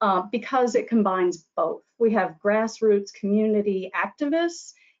 because it combines both. We have grassroots community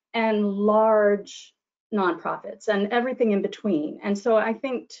activists and large nonprofits and everything in between. And so I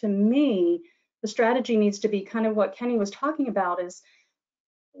think, to me, the strategy needs to be kind of what Kenny was talking about, is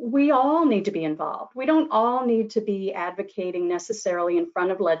we all need to be involved. We don't all need to be advocating necessarily in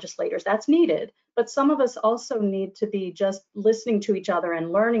front of legislators. That's needed. But some of us also need to be just listening to each other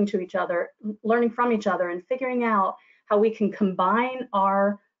and learning from each other and figuring out how we can combine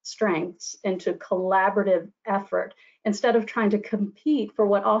our strengths into collaborative effort, instead of trying to compete for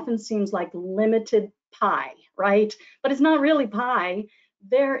what often seems like limited pie, right? But it's not really pie.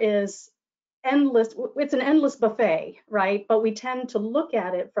 There is it's an endless buffet, right? But we tend to look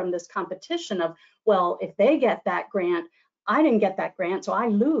at it from this competition of, well, if they get that grant, I didn't get that grant, so I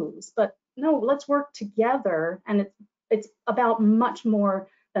lose. But no, let's work together. And it's about much more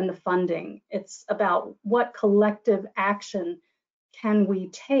than the funding. It's about what collective action can we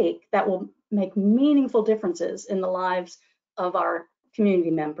take that will make meaningful differences in the lives of our community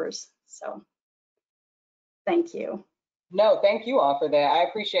members. So thank you. No, thank you all for that. I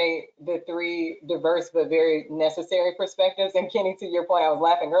appreciate the three diverse but very necessary perspectives. And Kenny, to your point, I was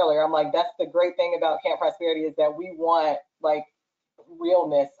laughing earlier. I'm like, that's the great thing about Camp Prosperity, is that we want like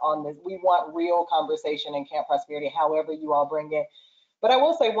realness on this. We want real conversation in Camp Prosperity, however you all bring it. But I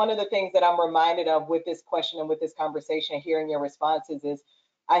will say, one of the things that I'm reminded of with this question and with this conversation, hearing your responses, is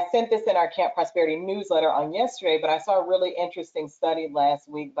I sent this in our Camp Prosperity newsletter on yesterday, but I saw a really interesting study last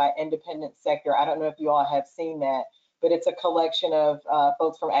week by Independent Sector. I don't know if you all have seen that, but it's a collection of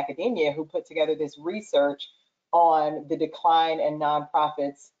folks from academia who put together this research on the decline in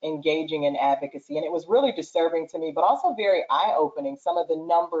nonprofits engaging in advocacy. And it was really disturbing to me, but also very eye-opening, some of the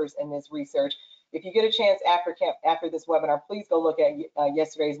numbers in this research. If you get a chance after this webinar, please go look at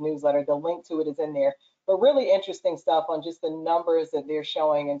yesterday's newsletter. The link to it is in there. But really interesting stuff on just the numbers that they're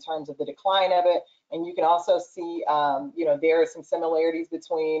showing in terms of the decline of it. And you can also see, there are some similarities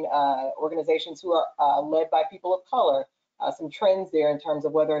between organizations who are led by people of color, some trends there in terms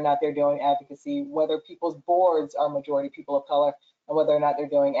of whether or not they're doing advocacy, whether people's boards are majority people of color, and whether or not they're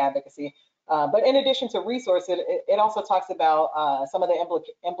doing advocacy. But in addition to resources, it also talks about some of the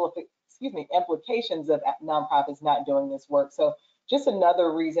implications of nonprofits not doing this work. So just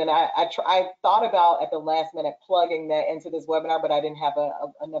another reason I thought about at the last minute plugging that into this webinar, but I didn't have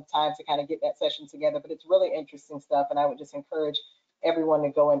enough time to kind of get that session together. But it's really interesting stuff, and I would just encourage everyone to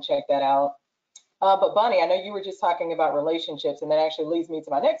go and check that out. But Bonnie, I know you were just talking about relationships, and that actually leads me to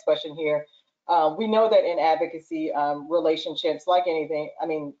my next question here. We know that in advocacy, relationships, like anything, I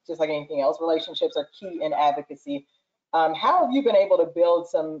mean, just like anything else, relationships are key in advocacy. How have you been able to build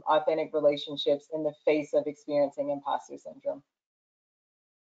some authentic relationships in the face of experiencing imposter syndrome?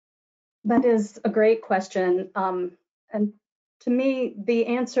 That is a great question. And to me, the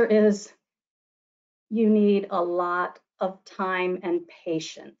answer is you need a lot of time and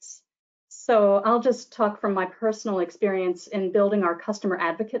patience. So I'll just talk from my personal experience in building our customer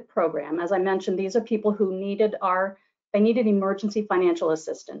advocate program. As I mentioned, these are people who needed emergency financial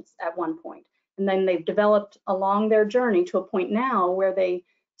assistance at one point. And then they've developed along their journey to a point now where they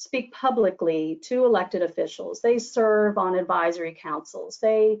speak publicly to elected officials. They serve on advisory councils.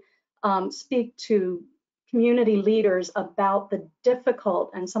 They speak to community leaders about the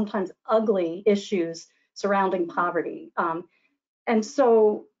difficult and sometimes ugly issues surrounding poverty. And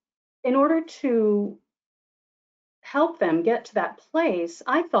so in order to help them get to that place,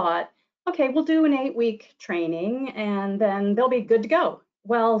 I thought, okay, we'll do an 8-week training and then they'll be good to go.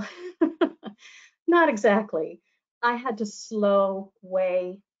 Well, not exactly. I had to slow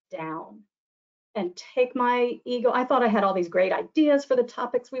way down and take my ego. I thought I had all these great ideas for the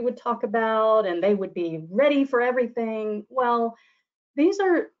topics we would talk about and they would be ready for everything. Well, these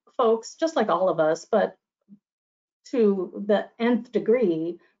are folks just like all of us, but to the nth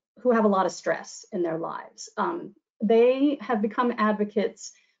degree, who have a lot of stress in their lives. They have become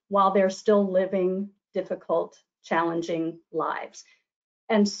advocates while they're still living difficult, challenging lives.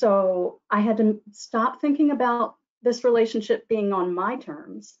 And so I had to stop thinking about this relationship being on my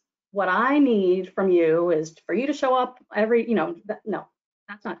terms. What I need from you is for you to show up no,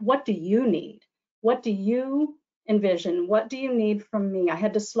 that's not. What do you need? What do you envision? What do you need from me? I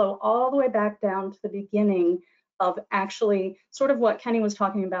had to slow all the way back down to the beginning of actually sort of what Kenny was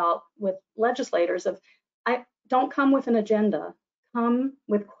talking about with legislators of, I don't come with an agenda, come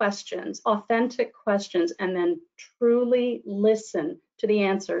with questions, authentic questions, and then truly listen to the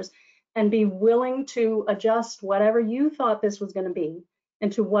answers and be willing to adjust whatever you thought this was going to be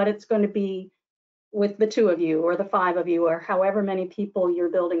into what it's going to be with the 2 of you or the 5 of you or however many people you're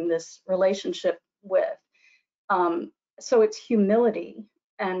building this relationship with. So it's humility,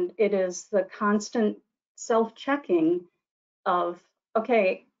 and it is the constant self-checking of,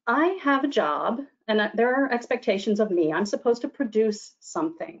 okay, I have a job and there are expectations of me. I'm supposed to produce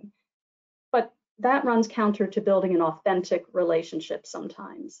something, but that runs counter to building an authentic relationship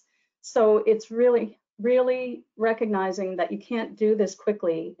sometimes. So it's really, really recognizing that you can't do this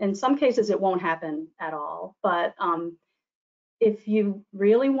quickly. In some cases, it won't happen at all. But if you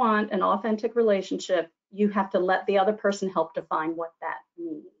really want an authentic relationship, you have to let the other person help define what that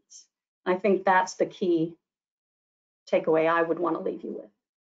means. I think that's the key takeaway I would want to leave you with.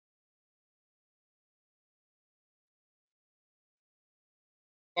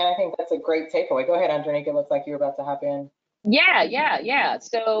 And I think that's a great takeaway. Go ahead, Andronika. It looks like you're about to hop in. Yeah.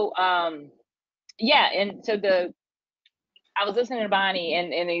 So, and so I was listening to Bonnie,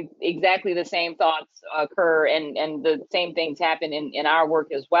 and exactly the same thoughts occur, and the same things happen in our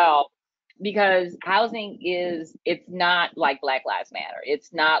work as well. Because housing it's not like Black Lives Matter.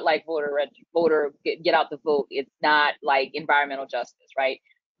 It's not like voter get out the vote. It's not like environmental justice, right?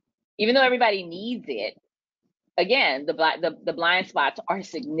 Even though everybody needs it, again, the blind spots are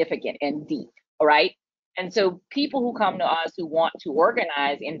significant and deep, all right? And so people who come to us who want to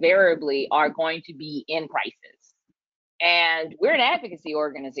organize invariably are going to be in crisis. And we're an advocacy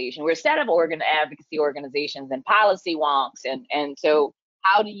organization. We're a set of advocacy organizations and policy wonks. And so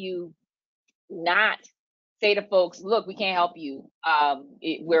how do you not say to folks, look, we can't help you.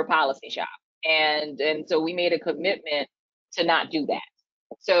 We're a policy shop. And so we made a commitment to not do that.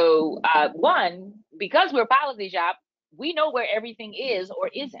 So one, because we're a policy shop, we know where everything is or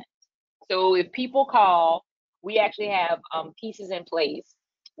isn't. So if people call, we actually have pieces in place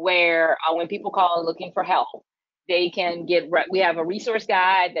where when people call looking for help, they can we have a resource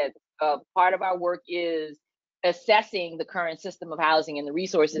guide that part of our work is assessing the current system of housing and the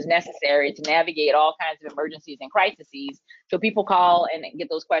resources necessary to navigate all kinds of emergencies and crises. So people call and get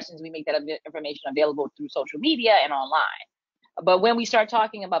those questions. We make that information available through social media and online. But when we start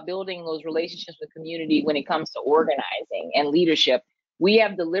talking about building those relationships with community when it comes to organizing and leadership, We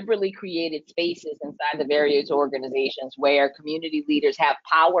have deliberately created spaces inside the various organizations where community leaders have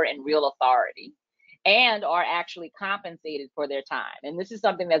power and real authority and are actually compensated for their time. And this is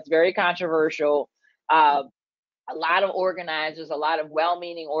something that's very controversial. A lot of organizers, a lot of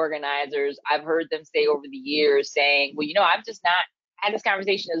well-meaning organizers, I've heard them say over the years saying, well, I'm just not, I had this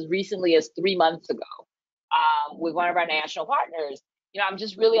conversation as recently as 3 months ago with one of our national partners. I'm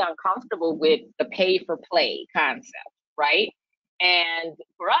just really uncomfortable with the pay for play concept, right? And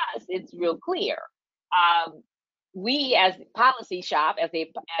for us, it's real clear. We as policy shop,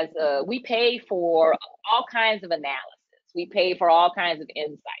 we pay for all kinds of analysis. We pay for all kinds of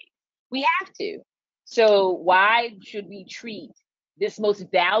insight. We have to. So why should we treat this most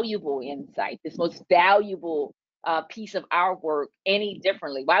valuable insight, this most valuable piece of our work any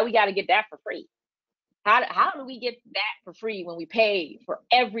differently? Why we got to get that for free? How do we get that for free when we pay for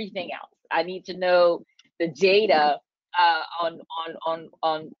everything else? I need to know the data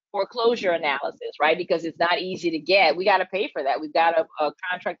on foreclosure analysis, right? Because it's not easy to get. We got to pay for that. We've got a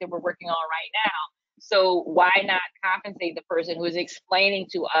contract that we're working on right now. So why not compensate the person who is explaining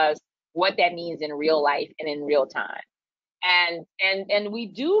to us what that means in real life and in real time? And we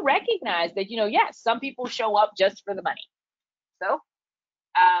do recognize that, yes, some people show up just for the money. So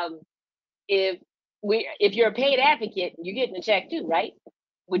if you're a paid advocate, you're getting a check too, right?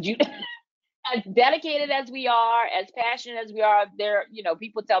 Would you, as dedicated as we are, as passionate as we are,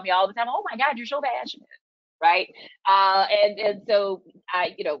 people tell me all the time, oh my God, you're so passionate, right? And so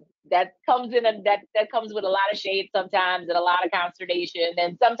that comes in, and that comes with a lot of shade sometimes, and a lot of consternation,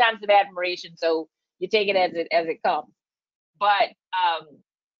 and sometimes some admiration. So you take it as it comes. But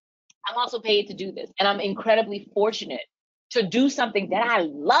I'm also paid to do this, and I'm incredibly fortunate to do something that I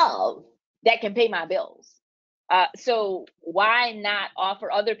love that can pay my bills. So why not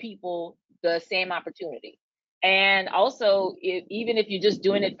offer other people the same opportunity? And also, even if you're just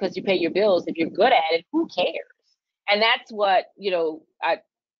doing it because you pay your bills, if you're good at it, who cares? And that's what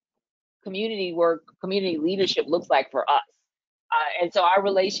community work, community leadership looks like for us. And so our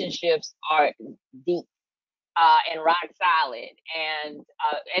relationships are deep and rock solid,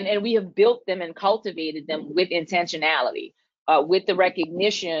 and we have built them and cultivated them with intentionality, with the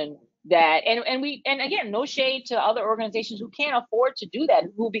recognition that, and again, no shade to other organizations who can't afford to do that,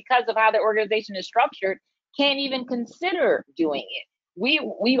 who, because of how their organization is structured, can't even consider doing it. We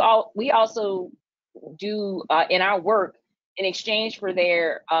also do in our work, in exchange for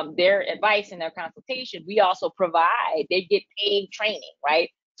their advice and their consultation, we also provide, they get paid training, right?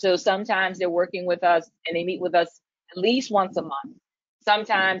 So sometimes they're working with us and they meet with us at least once a month.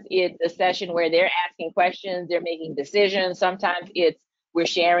 Sometimes it's a session where they're asking questions, they're making decisions. Sometimes we're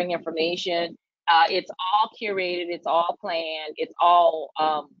sharing information. It's all curated, it's all planned, it's all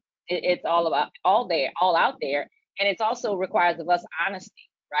out there. And it also requires of us honesty,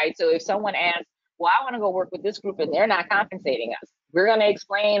 right? So if someone asks, well, I want to go work with this group and they're not compensating us, we're going to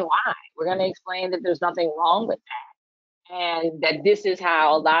explain why. We're going to explain that there's nothing wrong with that, and that this is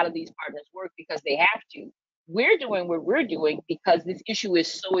how a lot of these partners work because they have to. We're doing what we're doing because this issue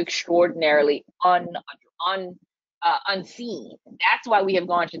is so extraordinarily unseen. That's why we have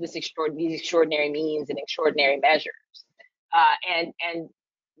gone to these extraordinary means and extraordinary measures. And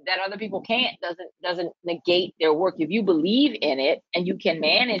that other people can't doesn't negate their work. If you believe in it and you can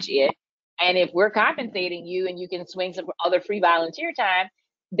manage it, and if we're compensating you and you can swing some other free volunteer time,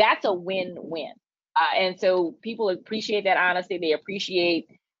 that's a win-win. And so people appreciate that honesty, they appreciate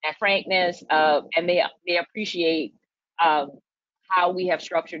that frankness, and they appreciate how we have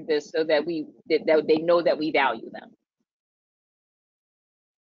structured this so that they know that we value them.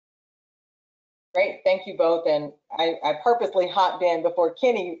 Great, thank you both. And I purposely hopped in before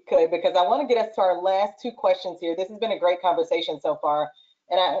Kenny could because I want to get us to our last two questions here. This has been a great conversation so far.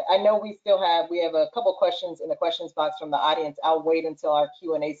 And I know we have a couple questions in the questions box from the audience. I'll wait until our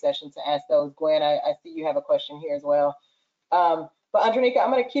Q&A session to ask those. Gwen, I see you have a question here as well. But Andronika,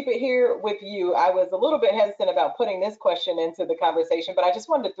 I'm going to keep it here with you. I was a little bit hesitant about putting this question into the conversation, but I just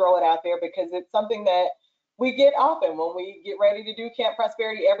wanted to throw it out there because it's something that we get often when we get ready to do Camp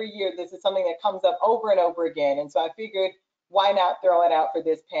Prosperity every year. This is something that comes up over and over again. And so I figured, why not throw it out for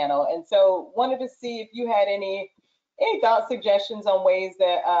this panel? And so wanted to see if you had any thoughts, suggestions on ways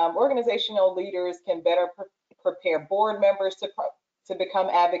that organizational leaders can better prepare board members to become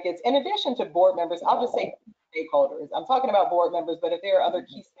advocates. In addition to board members, I'll just say stakeholders. I'm talking about board members, but if there are other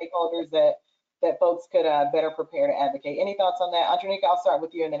key stakeholders that folks could better prepare to advocate. Any thoughts on that? Andronika, I'll start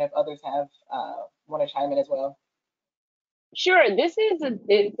with you, and then if others want to chime in as well. Sure,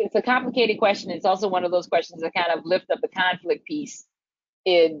 it's a complicated question. It's also one of those questions that kind of lift up the conflict piece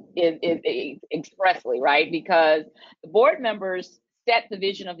in expressly, right? Because the board members set the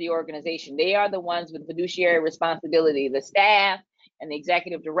vision of the organization. They are the ones with fiduciary responsibility. The staff and the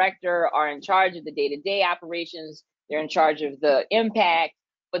executive director are in charge of the day-to-day operations. They're in charge of the impact,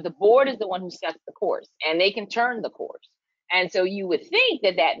 but the board is the one who sets the course, and they can turn the course. And so you would think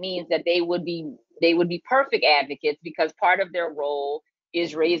that that means that they would be perfect advocates, because part of their role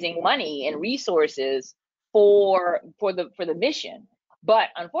is raising money and resources for the mission. But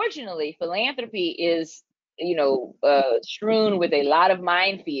unfortunately, philanthropy is, strewn with a lot of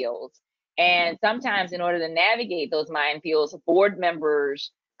minefields. And sometimes in order to navigate those minefields, board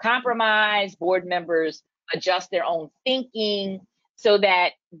members compromise, board members adjust their own thinking so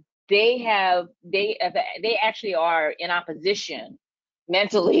that they actually are in opposition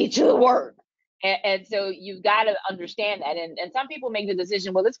mentally to the work. And so you've got to understand that. And some people make the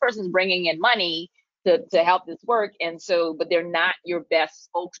decision, well, this person's bringing in money to help this work. And so, but they're not your best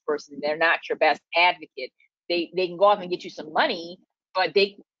spokesperson. They're not your best advocate. They can go off and get you some money, but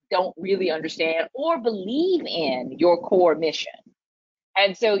they don't really understand or believe in your core mission.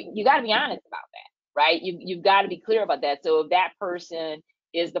 And so you got to be honest about that, right? You've got to be clear about that. So if that person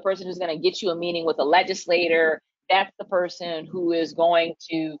is the person who's going to get you a meeting with a legislator, that's the person who is going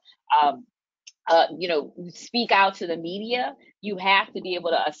to speak out to the media. You have to be able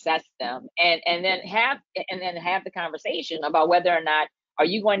to assess them and then have the conversation about whether or not are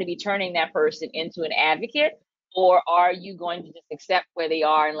you going to be turning that person into an advocate, or are you going to just accept where they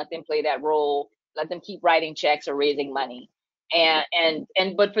are and let them play that role, let them keep writing checks or raising money.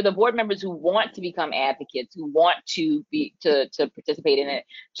 But for the board members who want to become advocates, who want to participate in it,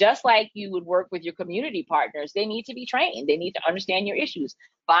 just like you would work with your community partners, they need to be trained. They need to understand your issues.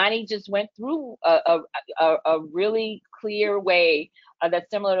 Bonnie just went through a really clear way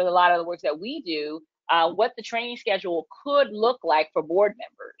that's similar to a lot of the work that we do, what the training schedule could look like for board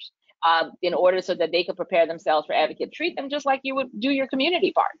members in order so that they could prepare themselves for advocate. Treat them just like you would do your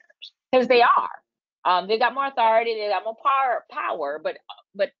community partners, because they are. They got more authority, they got more power, but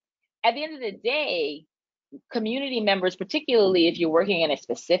at the end of the day, community members, particularly if you're working in a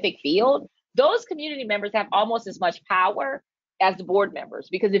specific field, those community members have almost as much power as the board members,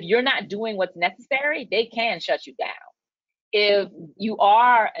 because if you're not doing what's necessary, they can shut you down. If you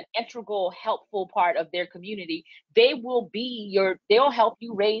are an integral, helpful part of their community, they'll help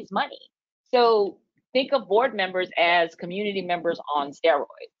you raise money. So think of board members as community members on steroids.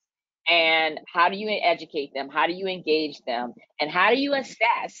 And how do you educate them? How do you engage them? And how do you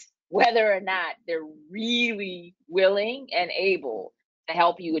assess whether or not they're really willing and able to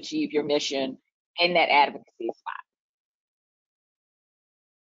help you achieve your mission in that advocacy spot?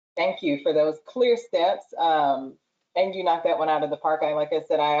 Thank you for those clear steps. And you knocked that one out of the park. Like I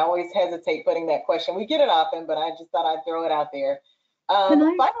said, I always hesitate putting that question. We get it often, but I just thought I'd throw it out there.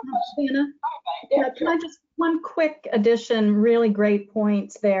 Can I just one quick addition, really great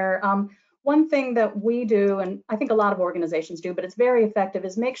points there. One thing that we do, and I think a lot of organizations do, but it's very effective,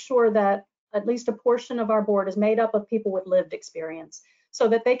 is make sure that at least a portion of our board is made up of people with lived experience, so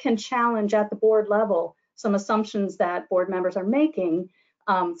that they can challenge at the board level some assumptions that board members are making.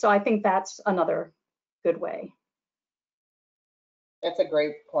 So I think that's another good way. That's a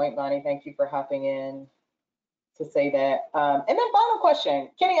great point, Bonnie. Thank you for hopping in to say that. And then final question,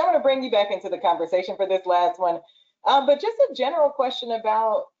 Kenny, I'm going to bring you back into the conversation for this last one, but just a general question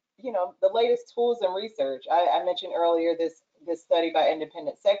about, the latest tools and research. I mentioned earlier this study by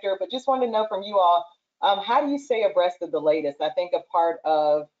independent sector, but just wanted to know from you all, how do you stay abreast of the latest? I think a part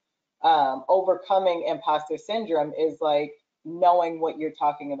of overcoming imposter syndrome is like knowing what you're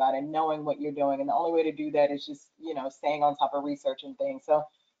talking about and knowing what you're doing. And the only way to do that is just, staying on top of research and things. So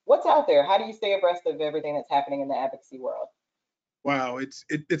what's out there? How do you stay abreast of everything that's happening in the advocacy world? Wow,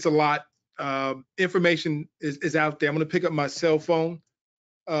 it's a lot. Information is out there. I'm going to pick up my cell phone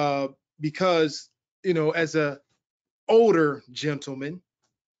because, as a older gentleman,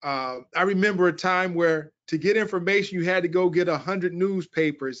 I remember a time where to get information, you had to go get 100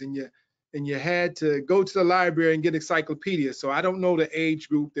 newspapers and you had to go to the library and get encyclopedias. So I don't know the age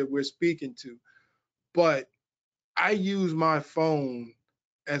group that we're speaking to, but I use my phone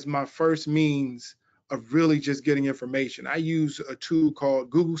as my first means of really just getting information. I use a tool called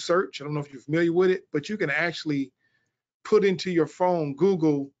Google Search. I don't know if you're familiar with it, but you can actually put into your phone,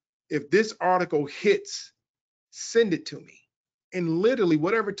 Google, if this article hits, send it to me. And literally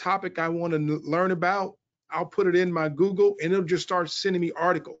whatever topic I want to learn about, I'll put it in my Google and it'll just start sending me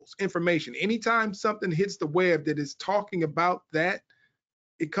articles, information. Anytime something hits the web that is talking about that,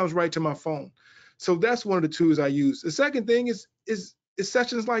 it comes right to my phone. So that's one of the tools I use. The second thing is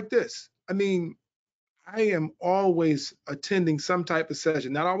sessions like this. I mean, I am always attending some type of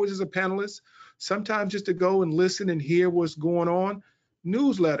session, not always as a panelist. sometimes just to go and listen and hear what's going on.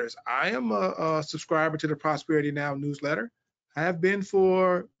 Newsletters. I am a subscriber to the Prosperity Now newsletter. I have been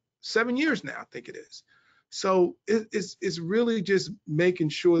for 7 years now, I think it is. So it's really just making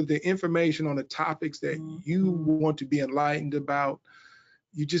sure that the information on the topics that you want to be enlightened about,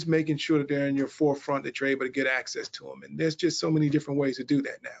 you're just making sure that they're in your forefront, that you're able to get access to them. And there's just so many different ways to do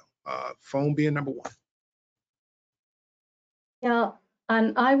that now. Phone being number one. Yeah,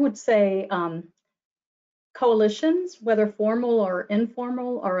 and I would say coalitions, whether formal or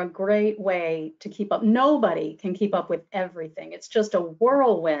informal, are a great way to keep up. Nobody can keep up with everything. It's just a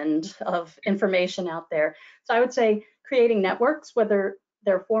whirlwind of information out there. So I would say creating networks, whether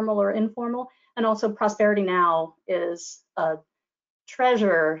they're formal or informal, and also Prosperity Now is a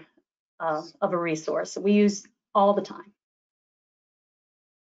treasure of a resource that we use all the time.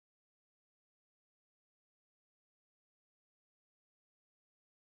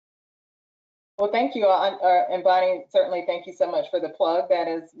 Well, thank you, and Bonnie, certainly thank you so much for the plug. That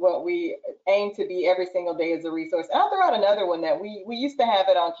is what we aim to be every single day as a resource. And I'll throw out another one that we used to have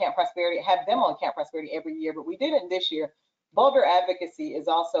it on Camp Prosperity, have them on Camp Prosperity every year, but we didn't this year. Boulder Advocacy is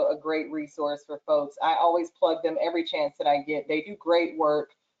also a great resource for folks. I always plug them every chance that I get. They do great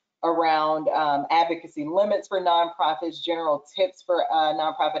work around advocacy limits for nonprofits, general tips for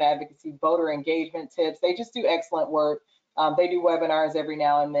nonprofit advocacy, voter engagement tips. They just do excellent work. They do webinars every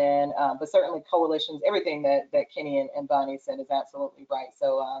now and then, but certainly coalitions, everything that Kenny and Bonnie said is absolutely right.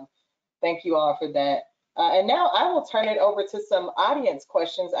 So thank you all for that. And now I will turn it over to some audience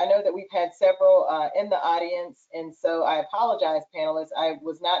questions. I know that we've had several in the audience, and so I apologize, panelists. I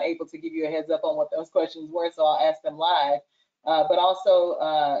was not able to give you a heads up on what those questions were, so I'll ask them live. But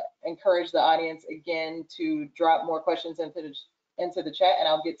also encourage the audience again to drop more questions into the chat, and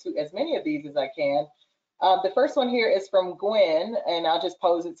I'll get to as many of these as I can. The first one here is from Gwen, and I'll just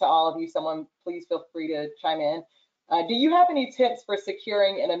pose it to all of you. Someone, please feel free to chime in. Do you have any tips for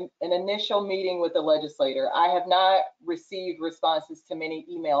securing an initial meeting with the legislator? I have not received responses to many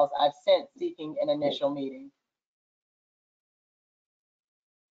emails I've sent seeking an initial meeting.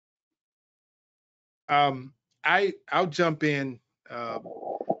 I'll jump in.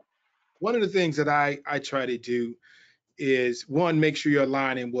 One of the things that I try to do is, one, make sure you're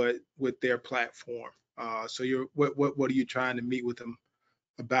aligning with their platform. So what are you trying to meet with them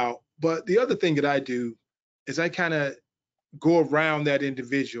about? But the other thing that I do is I kind of go around that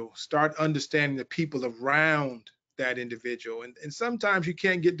individual, start understanding the people around that individual. And sometimes you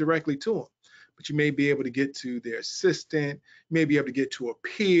can't get directly to them, but you may be able to get to their assistant, you may be able to get to a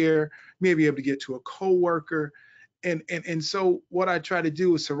peer, you may be able to get to a coworker. And so what I try to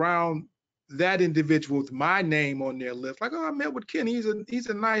do is surround that individual with my name on their list. Like, oh, I met with Ken. He's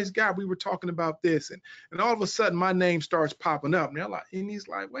a nice guy. We were talking about this. And all of a sudden my name starts popping up. And he's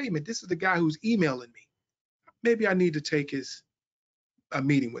like, wait a minute, this is the guy who's emailing me. Maybe I need to take a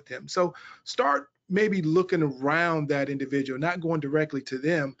meeting with him. So start maybe looking around that individual, not going directly to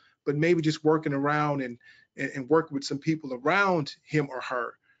them, but maybe just working around and working with some people around him or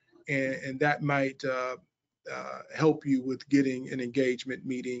her. And that might help you with getting an engagement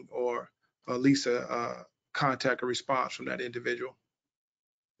meeting, or at least a contact or response from that individual.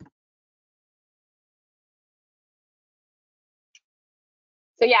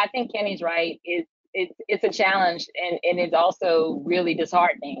 So yeah, I think Kenny's right. It's a challenge, and it's also really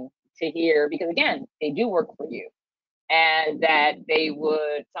disheartening to hear, because again, they do work for you, and that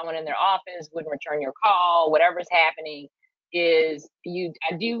someone in their office wouldn't return your call, whatever's happening I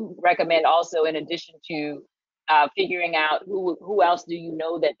do recommend also, in addition to figuring out who else do you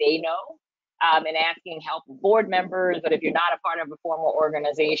know that they know, and asking help of board members. But if you're not a part of a formal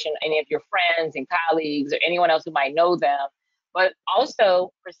organization, any of your friends and colleagues or anyone else who might know them, but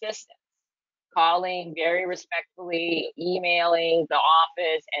also persistence. Calling very respectfully, emailing the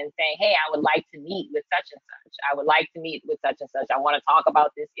office and saying, hey, I would like to meet with such and such. I would like to meet with such and such. I want to talk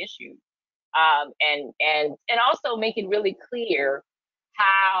about this issue. And also make it really clear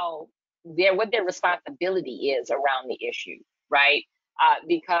what their responsibility is around the issue, right?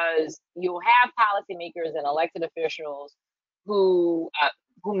 Because you'll have policymakers and elected officials who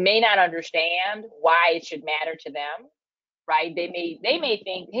may not understand why it should matter to them. Right? They may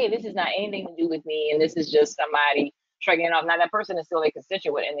think, hey, this is not anything to do with me, and this is just somebody shrugging it off. Now that person is still a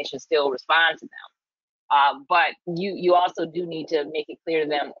constituent, and they should still respond to them. But you also do need to make it clear to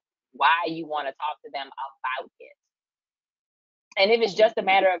them why you want to talk to them about it. And if it's just a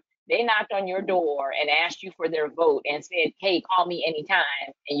matter of they knocked on your door and asked you for their vote and said, hey, call me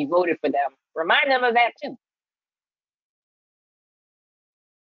anytime, and you voted for them, remind them of that too.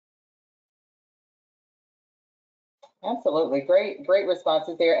 Absolutely. Great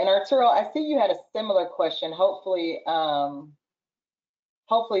responses there. And Arturo, I see you had a similar question. Hopefully,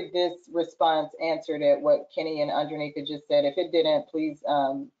 hopefully this response answered it, what Kenny and Andronika just said. If it didn't, please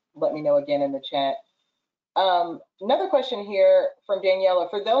let me know again in the chat. Another question here from Daniela.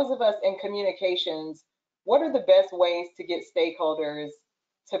 For those of us in communications, what are the best ways to get stakeholders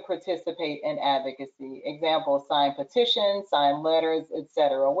to participate in advocacy? Example, sign petitions, sign letters,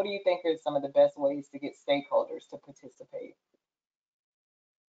 etc. What do you think are some of the best ways to get stakeholders to participate?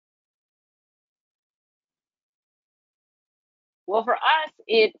 Well, for us,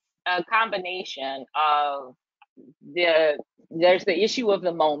 it's a combination of there's the issue of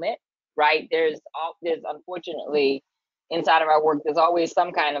the moment, right? There's unfortunately inside of our work, there's always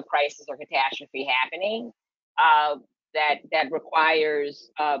some kind of crisis or catastrophe happening that requires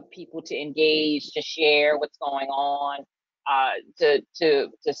people to engage, to share what's going on, to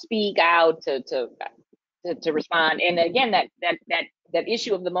speak out, to respond. And again, that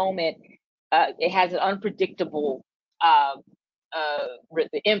issue of the moment, it has an unpredictable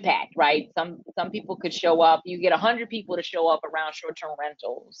the impact, right? Some people could show up. You get 100 people to show up around short-term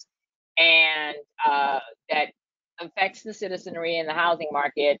rentals, and that affects the citizenry in the housing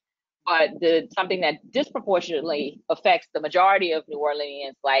market. But something that disproportionately affects the majority of New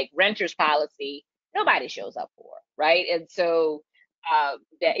Orleanians, like renters policy, nobody shows up for, right? And so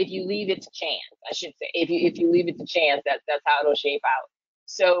that if you leave it to chance, I should say, if you leave it to chance, that's how it'll shape out.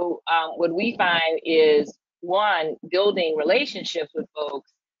 So what we find is, one, building relationships with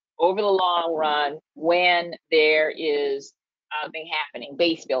folks over the long run when there is something happening,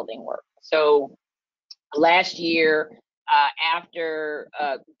 base building work. So last year, after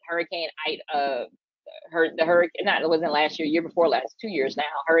Hurricane Ida, the hurricane, it wasn't last year before last, 2 years now,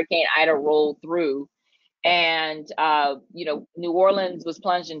 Hurricane Ida rolled through. And, New Orleans was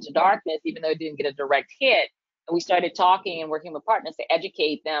plunged into darkness, even though it didn't get a direct hit. And we started talking and working with partners to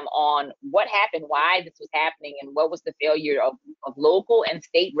educate them on what happened, why this was happening, and what was the failure of local and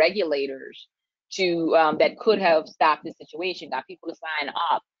state regulators to that could have stopped the situation, got people to sign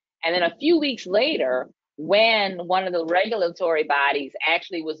up. And then a few weeks later, when one of the regulatory bodies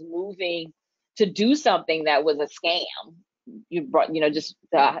actually was moving to do something that was a scam, just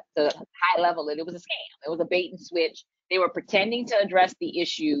the high level, it was a scam. It was a bait and switch. They were pretending to address the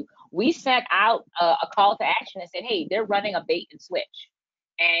issue. We sent out a call to action and said, hey, they're running a bait and switch,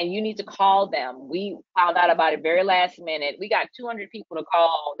 and you need to call them. We found out about it very last minute. We got 200 people to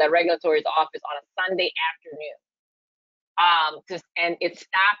call the regulatory's office on a Sunday afternoon. And it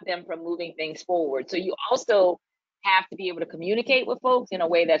stopped them from moving things forward. So you also have to be able to communicate with folks in a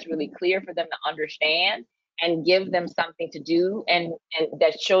way that's really clear for them to understand, and give them something to do, and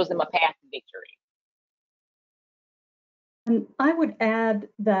that shows them a path to victory. And I would add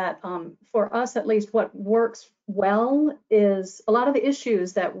that for us, at least, what works well is a lot of the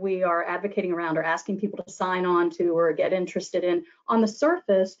issues that we are advocating around or asking people to sign on to or get interested in. On the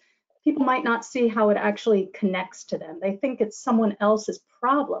surface, people might not see how it actually connects to them. They think it's someone else's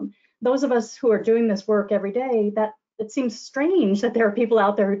problem. Those of us who are doing this work every day, that it seems strange that there are people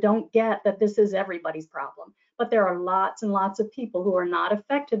out there who don't get that this is everybody's problem. But there are lots and lots of people who are not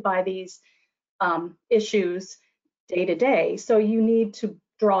affected by these issues day to day. So you need to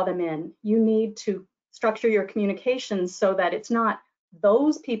draw them in. You need to structure your communications so that it's not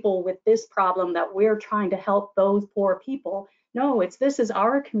those people with this problem that we're trying to help those poor people. No, this is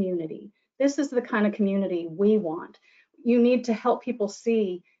our community. This is the kind of community we want. You need to help people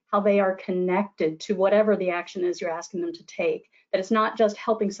see how they are connected to whatever the action is you're asking them to take, that it's not just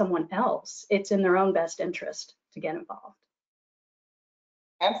helping someone else, it's in their own best interest to get involved.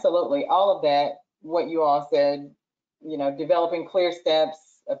 Absolutely. All of that, what you all said, developing clear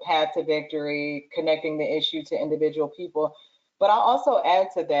steps, a path to victory, connecting the issue to individual people. But I'll also add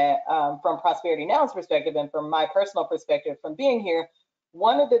to that from Prosperity Now's perspective and from my personal perspective from being here,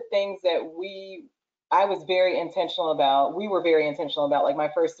 one of the things that we were very intentional about, like my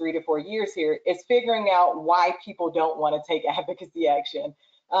first 3 to 4 years here, is figuring out why people don't want to take advocacy action.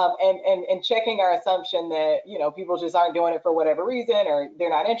 And checking our assumption that, people just aren't doing it for whatever reason, or they're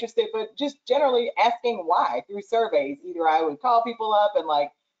not interested, but just generally asking why through surveys. Either I would call people up and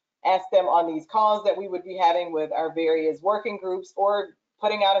ask them on these calls that we would be having with our various working groups, or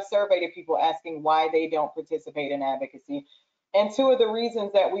putting out a survey to people asking why they don't participate in advocacy. And 2 of the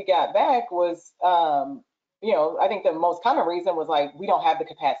reasons that we got back was, I think the most common reason was we don't have the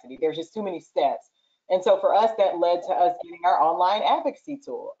capacity. There's just too many steps. And so for us, that led to us getting our online advocacy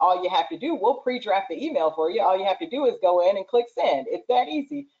tool. All you have to do, we'll pre-draft the email for you. All you have to do is go in and click send. It's that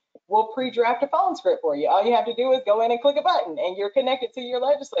easy. We'll pre-draft a phone script for you. All you have to do is go in and click a button and you're connected to your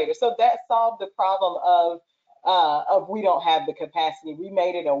legislator. So that solved the problem of of we don't have the capacity. We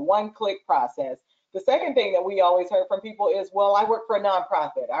made it a one-click process. The second thing that we always heard from people is, well, I work for a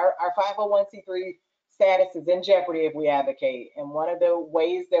nonprofit. Our 501c3 status is in jeopardy if we advocate. And one of the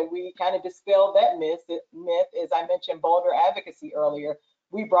ways that we kind of dispel that myth is, I mentioned Boulder Advocacy earlier.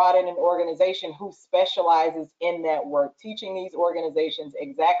 We brought in an organization who specializes in that work, teaching these organizations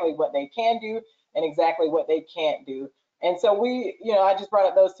exactly what they can do and exactly what they can't do. And so we, I just brought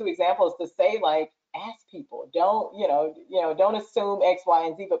up those two examples to say, like, ask people. Don't, don't assume X, Y,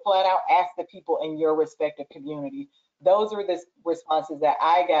 and Z, but flat out ask the people in your respective community. Those were the responses that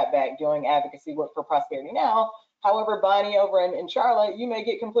I got back doing advocacy work for Prosperity Now. However, Bonnie over in Charlotte, you may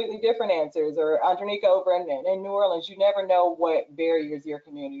get completely different answers, or Andronika over in New Orleans. You never know what barriers your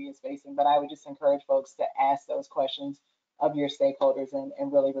community is facing, but I would just encourage folks to ask those questions of your stakeholders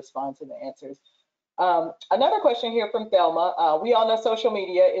and really respond to the answers. Another question here from Thelma. We all know social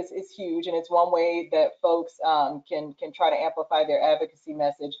media is huge, and it's one way that folks can try to amplify their advocacy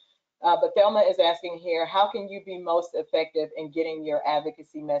message. But Thelma is asking here, how can you be most effective in getting your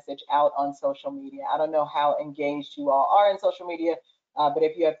advocacy message out on social media? I don't know how engaged you all are in social media, but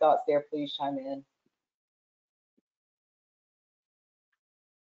if you have thoughts there, please chime in.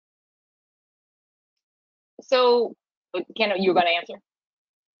 So, you're going to answer?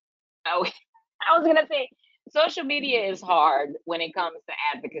 Oh, I was going to say, social media is hard when it comes to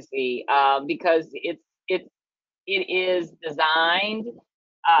advocacy because it is designed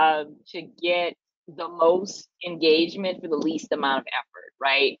to get the most engagement for the least amount of effort,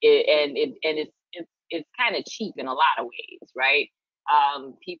 right? It's kind of cheap in a lot of ways, right?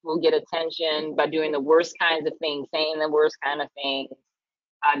 People get attention by doing the worst kinds of things, saying the worst kind of things.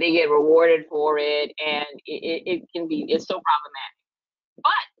 They get rewarded for it, and it's so problematic.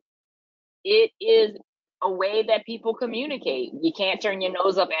 But it is a way that people communicate. You can't turn your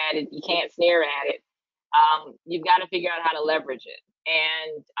nose up at it. You can't stare at it. You've got to figure out how to leverage it.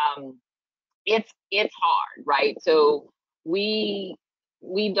 And it's hard, right? So we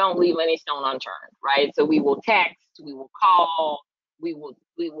don't leave any stone unturned, right? So we will text, we will call, we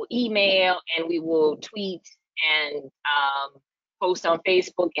will email, and we will tweet and post on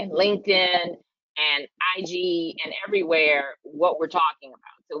Facebook and LinkedIn and IG and everywhere what we're talking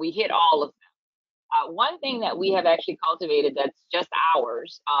about. So we hit all of them. One thing that we have actually cultivated that's just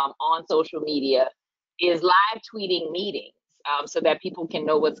ours on social media is live tweeting meetings so that people can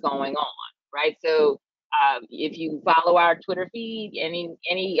know what's going on, right? So if you follow our Twitter feed, any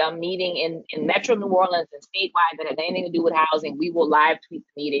meeting in Metro New Orleans and statewide that has anything to do with housing, we will live tweet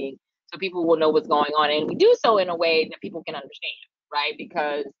the meeting so people will know what's going on. And we do so in a way that people can understand, right?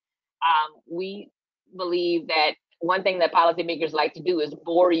 Because we believe that one thing that policymakers like to do is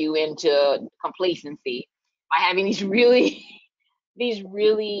bore you into complacency by having these really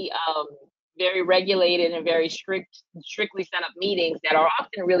very regulated and very strictly set up meetings that are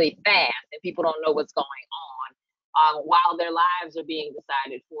often really fast and people don't know what's going on while their lives are being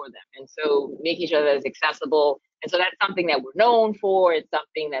decided for them. And so making sure that it's accessible. And so that's something that we're known for. It's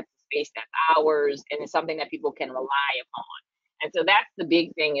something that's a space that's ours, and it's something that people can rely upon. And so that's the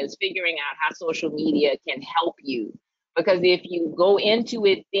big thing, is figuring out how social media can help you. Because if you go into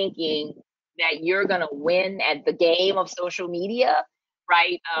it thinking that you're going to win at the game of social media,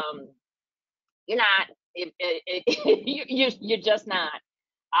 right? You're not. You're just not.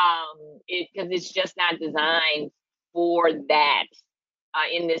 Because it's just not designed for that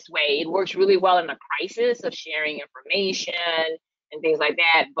in this way. It works really well in a crisis of sharing information and things like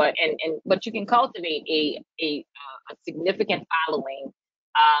that. But you can cultivate a significant following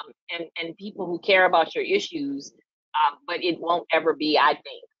and people who care about your issues. But it won't ever be, I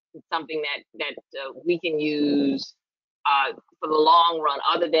think, something that we can use for the long run,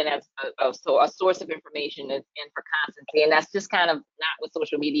 other than as a source of information and for constancy. And that's just kind of not what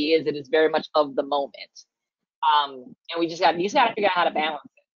social media is. It is very much of the moment. And you just got to figure out how to balance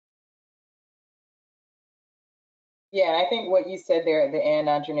it. Yeah, and I think what you said there at the end,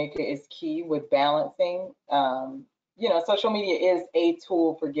 Andronika, is key with balancing. Social media is a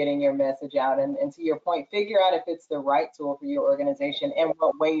tool for getting your message out. And to your point, figure out if it's the right tool for your organization and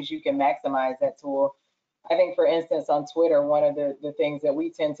what ways you can maximize that tool. I think, for instance, on Twitter, one of the things that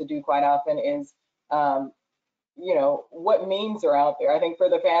we tend to do quite often is, what memes are out there. I think for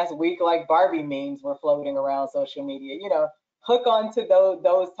the past week, like Barbie memes were floating around social media. Hook onto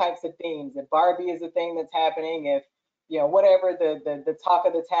those types of themes. If Barbie is a thing that's happening, if whatever the talk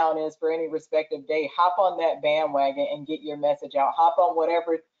of the town is for any respective day, hop on that bandwagon and get your message out. Hop on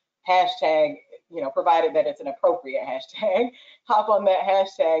whatever hashtag, provided that it's an appropriate hashtag, hop on that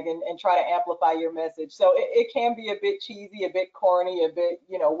hashtag and try to amplify your message. So it can be a bit cheesy, a bit corny, a bit,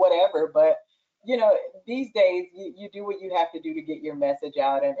 whatever, but you know, these days you do what you have to do to get your message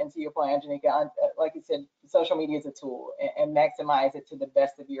out. And to your point, Angelika, like you said, social media is a tool, and maximize it to the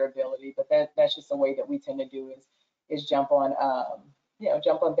best of your ability. But that's just a way that we tend to do is jump on, you know,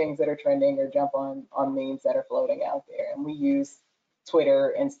 jump on things that are trending, or jump on memes that are floating out there. And we use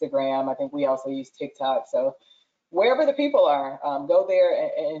Twitter, Instagram. I think we also use TikTok. So wherever the people are, go there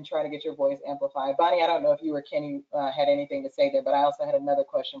and try to get your voice amplified. Bonnie, I don't know if you or Kenny had anything to say there, but I also had another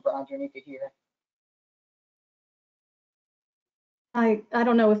question for Andronika here. I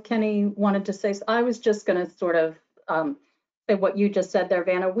don't know if Kenny wanted to say, so I was just going to sort of say what you just said there,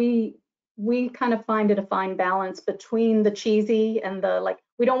 Vanna. We kind of find it a fine balance between the cheesy and the, like,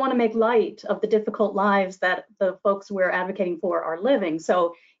 we don't want to make light of the difficult lives that the folks we're advocating for are living.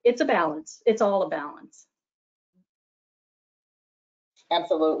 So it's a balance. It's all a balance.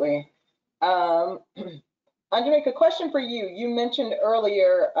 Absolutely. Andronika, question for you. You mentioned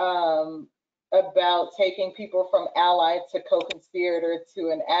earlier about taking people from ally to co-conspirator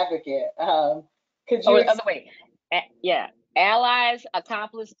to an advocate. Could you? Other way. Yeah. Allies,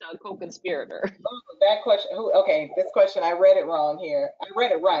 accomplice to co-conspirator. Oh, that question. Okay, this question, I read it wrong here. I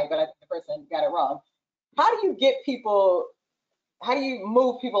read it right, but I think the person got it wrong. How do you get people? How do you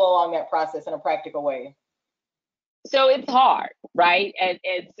move people along that process in a practical way? So it's hard, right? And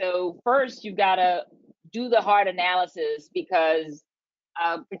so first you gotta do the hard analysis, because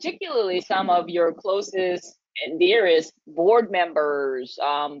particularly some of your closest and dearest board members,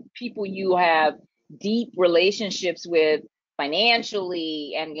 people you have deep relationships with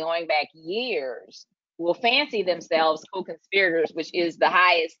financially and going back years, will fancy themselves co-conspirators, which is the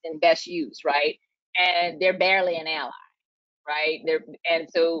highest and best use, right? And they're barely an ally, right? And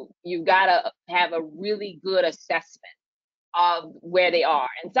so you've got to have a really good assessment of where they are.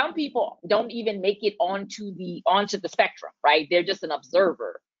 And some people don't even make it onto the spectrum, right? They're just an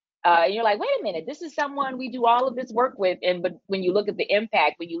observer. And you're like, wait a minute, this is someone we do all of this work with, but when you look at the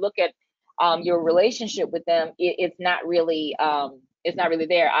impact, when you look at your relationship with them, it's not really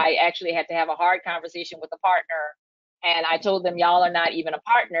there. I actually had to have a hard conversation with a partner, and I told them, y'all are not even a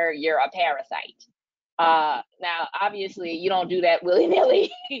partner, you're a parasite. Now, obviously, you don't do that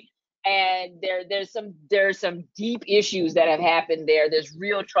willy-nilly. And there's some deep issues that have happened there. There's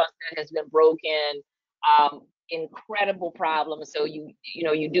real trust that has been broken, incredible problems. So you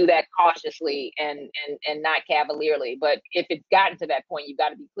do that cautiously and not cavalierly. But if it's gotten to that point, you've got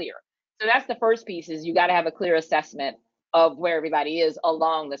to be clear. So that's the first piece, is you got to have a clear assessment of where everybody is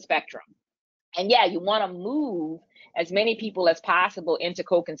along the spectrum. And yeah, you want to move as many people as possible into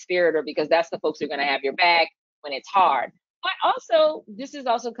co-conspirator, because that's the folks who are going to have your back when it's hard. But also, this is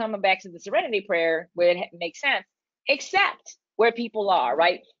also coming back to the serenity prayer, where it makes sense. Accept where people are,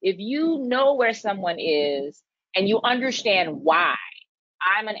 right? If you know where someone is and you understand why,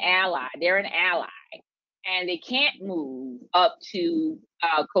 I'm an ally, they're an ally, and they can't move up to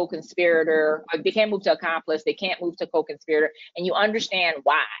co-conspirator, or they can't move to accomplice, they can't move to co-conspirator, and you understand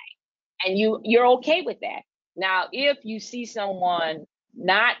why, and you're okay with that. Now, if you see someone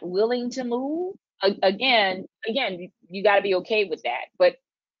not willing to move, again, you got to be okay with that. But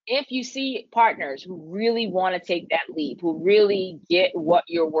if you see partners who really want to take that leap, who really get what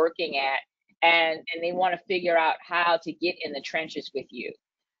you're working at, and they want to figure out how to get in the trenches with you,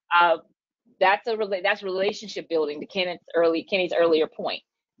 that's relationship building. To Kenny's earlier point,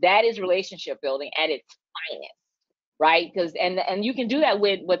 that is relationship building at its finest, right? Because and you can do that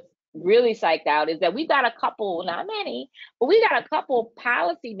with what's really psyched out is that we've got a couple, not many, but we got a couple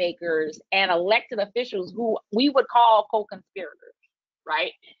policymakers and elected officials who we would call co-conspirators,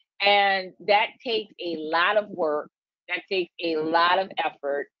 right? And that takes a lot of work, that takes a lot of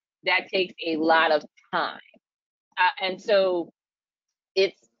effort, that takes a lot of time. And so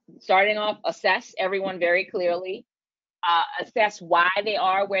it's starting off, assess everyone very clearly, assess why they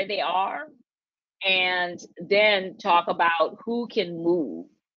are where they are, and then talk about who can move,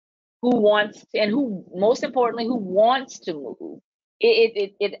 who wants, and who, most importantly, who wants to move.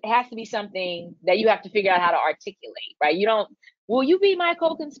 It has to be something that you have to figure out how to articulate, right? You don't, will you be my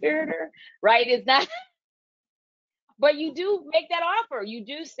co-conspirator, right? It's not, but you do make that offer. You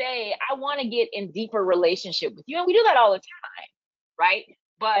do say, I want to get in deeper relationship with you. And we do that all the time, right?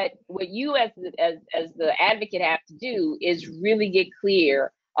 But what you as the advocate have to do is really get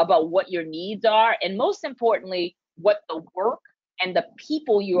clear about what your needs are, and most importantly, what the work and the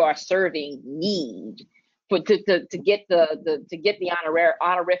people you are serving need to get the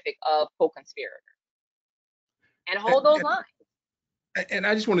honorific of co-conspirator, and hold those lines. And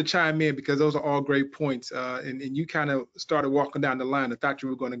I just want to chime in, because those are all great points. And you kind of started walking down the line. I thought you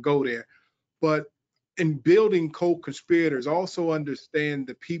were going to go there. But in building co-conspirators, also understand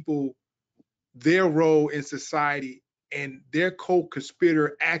the people their role in society, and their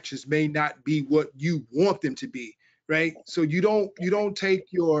co-conspirator actions may not be what you want them to be, right? So you don't take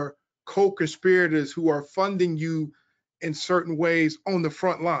your co-conspirators who are funding you in certain ways on the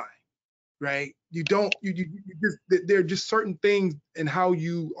front line, right? You don't, you just, there are just certain things in how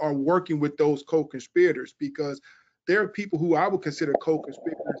you are working with those co-conspirators, because there are people who I would consider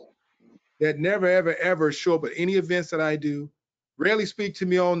co-conspirators that never, ever, ever show up at any events that I do, rarely speak to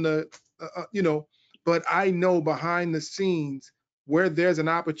me on the, but I know behind the scenes where there's an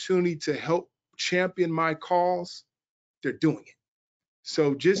opportunity to help champion my cause, they're doing it.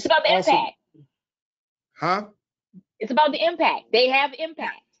 So It's just about the also, impact. huh? It's about the impact. They have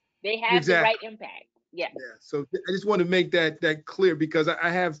impact. They have the right Exactly. impact. Yes. Yeah. So I just want to make that clear, because I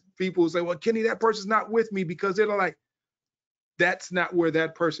have people who say, well, Kenny, that person's not with me, because they're like, that's not where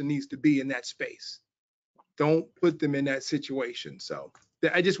that person needs to be in that space. Don't put them in that situation. So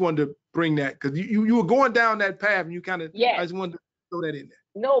I just wanted to bring that, because you were going down that path, and you kind of, I Yes. just wanted to throw that in there.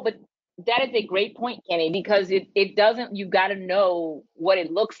 No, but that is a great point, Kenny, because it doesn't, you got to know what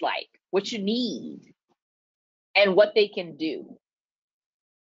it looks like, what you need, and what they can do.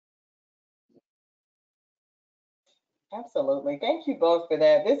 Absolutely. Thank you both for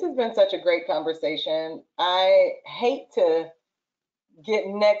that. This has been such a great conversation. I hate to get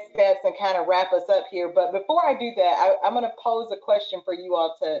next steps and kind of wrap us up here, but before I do that, I'm going to pose a question for you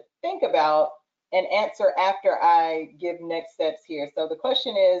all to think about and answer after I give next steps here. So the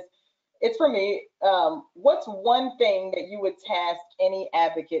question is, it's for me, what's one thing that you would task any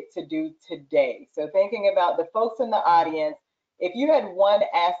advocate to do today? So thinking about the folks in the audience, if you had one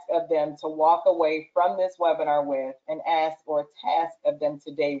ask of them to walk away from this webinar with, an ask or task of them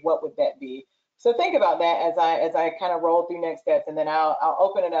today, what would that be? So think about that as I kind of roll through next steps, and then I'll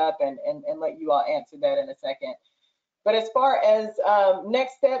open it up and let you all answer that in a second. But as far as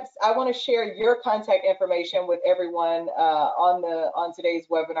next steps, I want to share your contact information with everyone on today's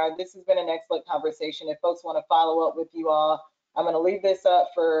webinar. This has been an excellent conversation. If folks want to follow up with you all, I'm going to leave this up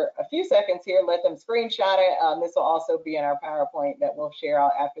for a few seconds here. Let them screenshot it. This will also be in our PowerPoint that we'll share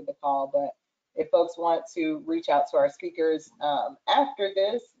out after the call. But if folks want to reach out to our speakers after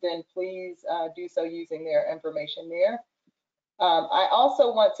this, then please do so using their information there. I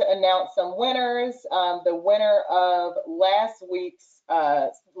also want to announce some winners. The winner of last week's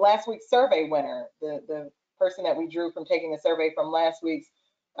survey winner, the person that we drew from taking the survey from last week's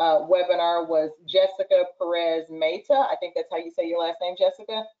webinar was Jessica Perez Meta. I think that's how you say your last name,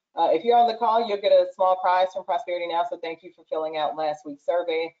 Jessica. If you're on the call, you'll get a small prize from Prosperity Now, so thank you for filling out last week's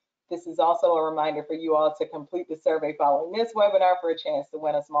survey. This is also a reminder for you all to complete the survey following this webinar for a chance to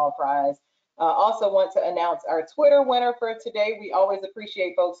win a small prize. Also want to announce our Twitter winner for today. We always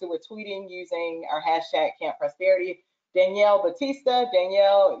appreciate folks who are tweeting using our hashtag Camp Prosperity. Danielle Batista.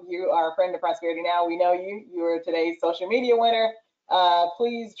 Danielle, you are a friend of Prosperity Now. We know you. You are today's social media winner.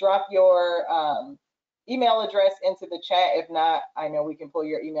 Please drop your email address into the chat. If not, I know we can pull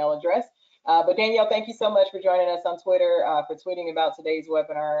your email address. But Danielle, thank you so much for joining us on Twitter, for tweeting about today's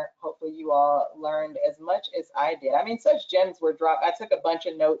webinar. Hopefully you all learned as much as I did. I mean, such gems were dropped. I took a bunch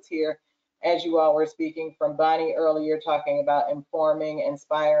of notes here as you all were speaking, from Bonnie earlier talking about informing,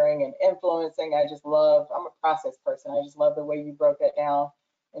 inspiring, and influencing. I'm a process person. I just love the way you broke that down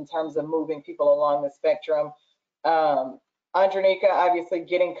in terms of moving people along the spectrum. Andronika, obviously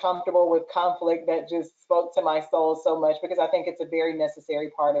getting comfortable with conflict, that just spoke to my soul so much, because I think it's a very necessary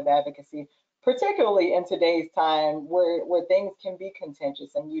part of advocacy, particularly in today's time where things can be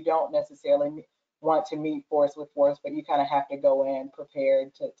contentious and you don't necessarily want to meet force with force, but you kind of have to go in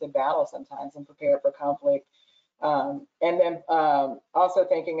prepared to battle sometimes and prepare for conflict. And then also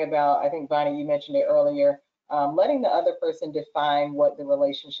thinking about, I think Bonnie, you mentioned it earlier, letting the other person define what the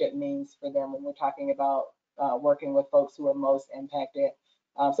relationship means for them when we're talking about working with folks who are most impacted.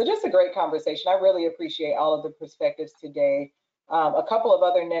 So just a great conversation. I really appreciate all of the perspectives today. A couple of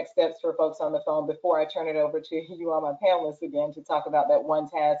other next steps for folks on the phone before I turn it over to you all, my panelists, again, to talk about that one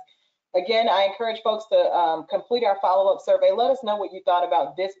task. Again, I encourage folks to complete our follow-up survey. Let us know what you thought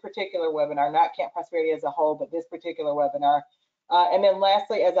about this particular webinar, not Camp Prosperity as a whole, but this particular webinar. And then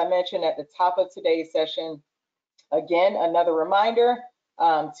lastly, as I mentioned at the top of today's session, again, another reminder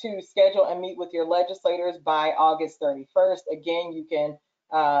to schedule and meet with your legislators by August 31st. Again, you can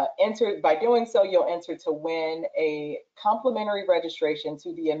enter, by doing so, you'll enter to win a complimentary registration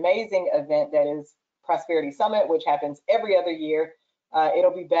to the amazing event that is Prosperity Summit, which happens every other year.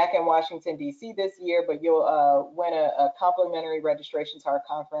 It'll be back in Washington, D.C. this year, but you'll win a complimentary registration to our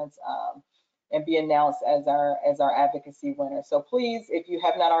conference and be announced as our advocacy winner. So please, if you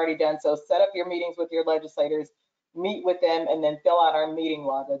have not already done so, set up your meetings with your legislators. meet with them, and then fill out our meeting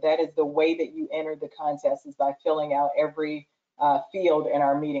logger. That is the way that you enter the contest, is by filling out every field in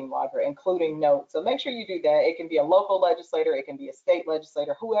our meeting logger, including notes. So make sure you do that. It can be a local legislator, it can be a state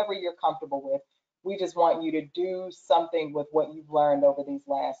legislator, whoever you're comfortable with. We just want you to do something with what you've learned over these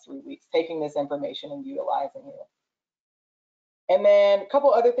last 3 weeks, taking this information and utilizing it. And then a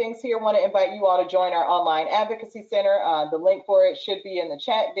couple other things here. I want to invite you all to join our online advocacy center. The link for it should be in the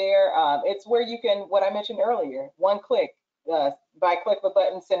chat there. It's where you can, what I mentioned earlier, one click, by click of a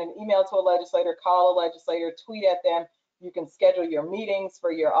button, send an email to a legislator, call a legislator, tweet at them. You can schedule your meetings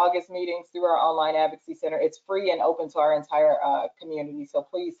for your August meetings through our online advocacy center. It's free and open to our entire community. So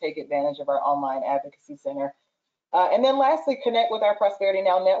please take advantage of our online advocacy center. And then lastly, connect with our Prosperity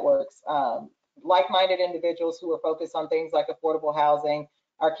Now networks. Like-minded individuals who are focused on things like affordable housing,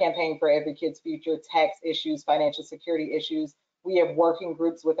 our campaign for every kid's future, tax issues, financial security issues. We have working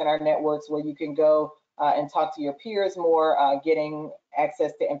groups within our networks where you can go and talk to your peers more, getting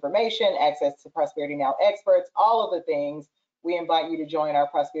access to information, access to Prosperity Now experts, all of the things. We invite you to join our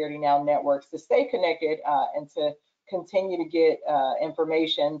Prosperity Now networks to stay connected and to continue to get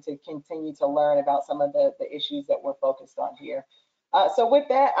information, to continue to learn about some of the issues that we're focused on here. So with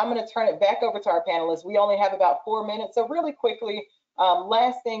that, I'm going to turn it back over to our panelists. We only have about 4 minutes. So really quickly,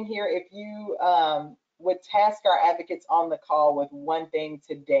 last thing here, if you would task our advocates on the call with one thing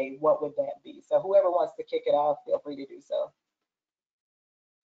today, what would that be? So whoever wants to kick it off, feel free to do so.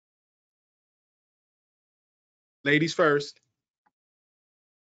 Ladies first.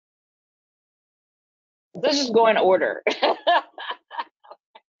 Let's just go in order.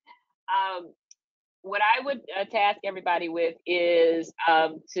 What I would task everybody with is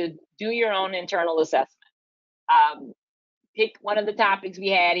to do your own internal assessment. Pick one of the topics we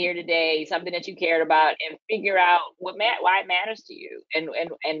had here today, something that you cared about, and figure out why it matters to you, and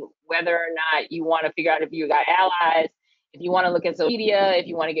whether or not you want to figure out if you got allies, if you want to look at social media, if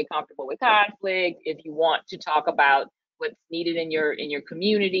you want to get comfortable with conflict, if you want to talk about what's needed in your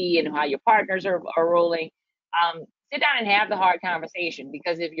community and how your partners are rolling. Sit down and have the hard conversation,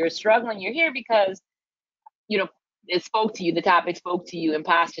 because if you're struggling, you're here because it spoke to you, the topic spoke to you,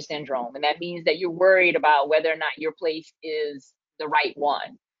 imposter syndrome. And that means that you're worried about whether or not your place is the right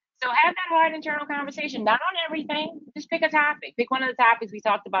one. So have that hard internal conversation, not on everything, just pick a topic. Pick one of the topics we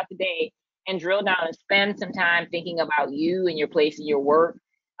talked about today and drill down and spend some time thinking about you and your place in your work,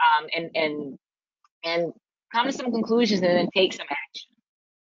 and come to some conclusions and then take some action.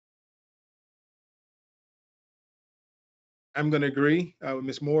 I'm going to agree with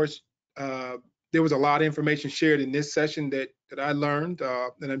Ms. Morris. There was a lot of information shared in this session that I learned,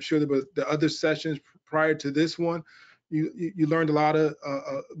 and I'm sure there were the other sessions prior to this one. You learned a lot of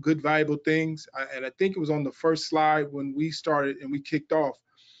good, valuable things. And I think it was on the first slide when we started and we kicked off.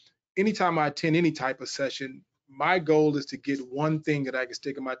 Anytime I attend any type of session, my goal is to get one thing that I can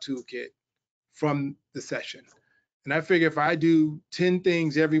stick in my toolkit from the session. And I figure if I do 10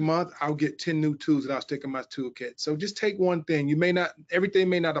 things every month, I'll get 10 new tools that I'll stick in my toolkit. So just take one thing. Everything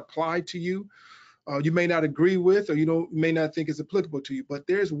may not apply to you. You may not agree with, or you may not think it's applicable to you, but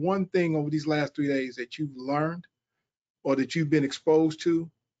there's one thing over these last 3 days that you've learned or that you've been exposed to.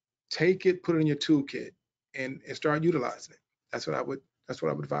 Take it, put it in your toolkit, and start utilizing it. That's what I would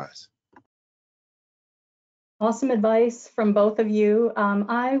advise. Awesome advice from both of you.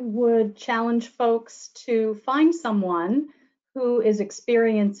 I would challenge folks to find someone who is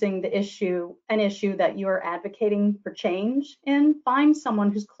experiencing an issue that you're advocating for change in. Find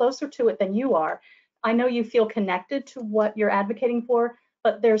someone who's closer to it than you are. I know you feel connected to what you're advocating for,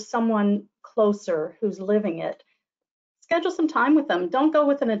 but there's someone closer who's living it. Schedule some time with them. Don't go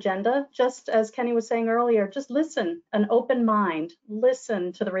with an agenda. Just as Kenny was saying earlier, just listen, an open mind.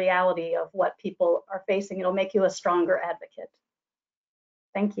 Listen to the reality of what people are facing. It'll make you a stronger advocate.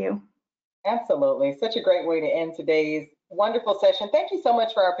 Thank you. Absolutely. Such a great way to end today's wonderful session. Thank you so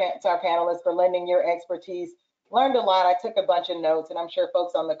much to our panelists for lending your expertise. Learned a lot. I took a bunch of notes, and I'm sure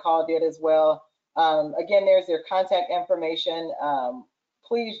folks on the call did as well. Again, there's their contact information.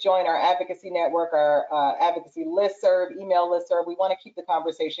 Please join our advocacy network, our advocacy listserv, email listserv. We want to keep the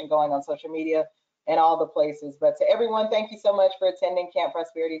conversation going on social media and all the places. But to everyone, thank you so much for attending Camp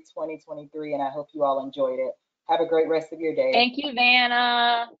Prosperity 2023, and I hope you all enjoyed it. Have a great rest of your day. Thank you,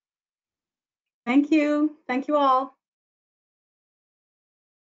 Vanna. Thank you. Thank you all.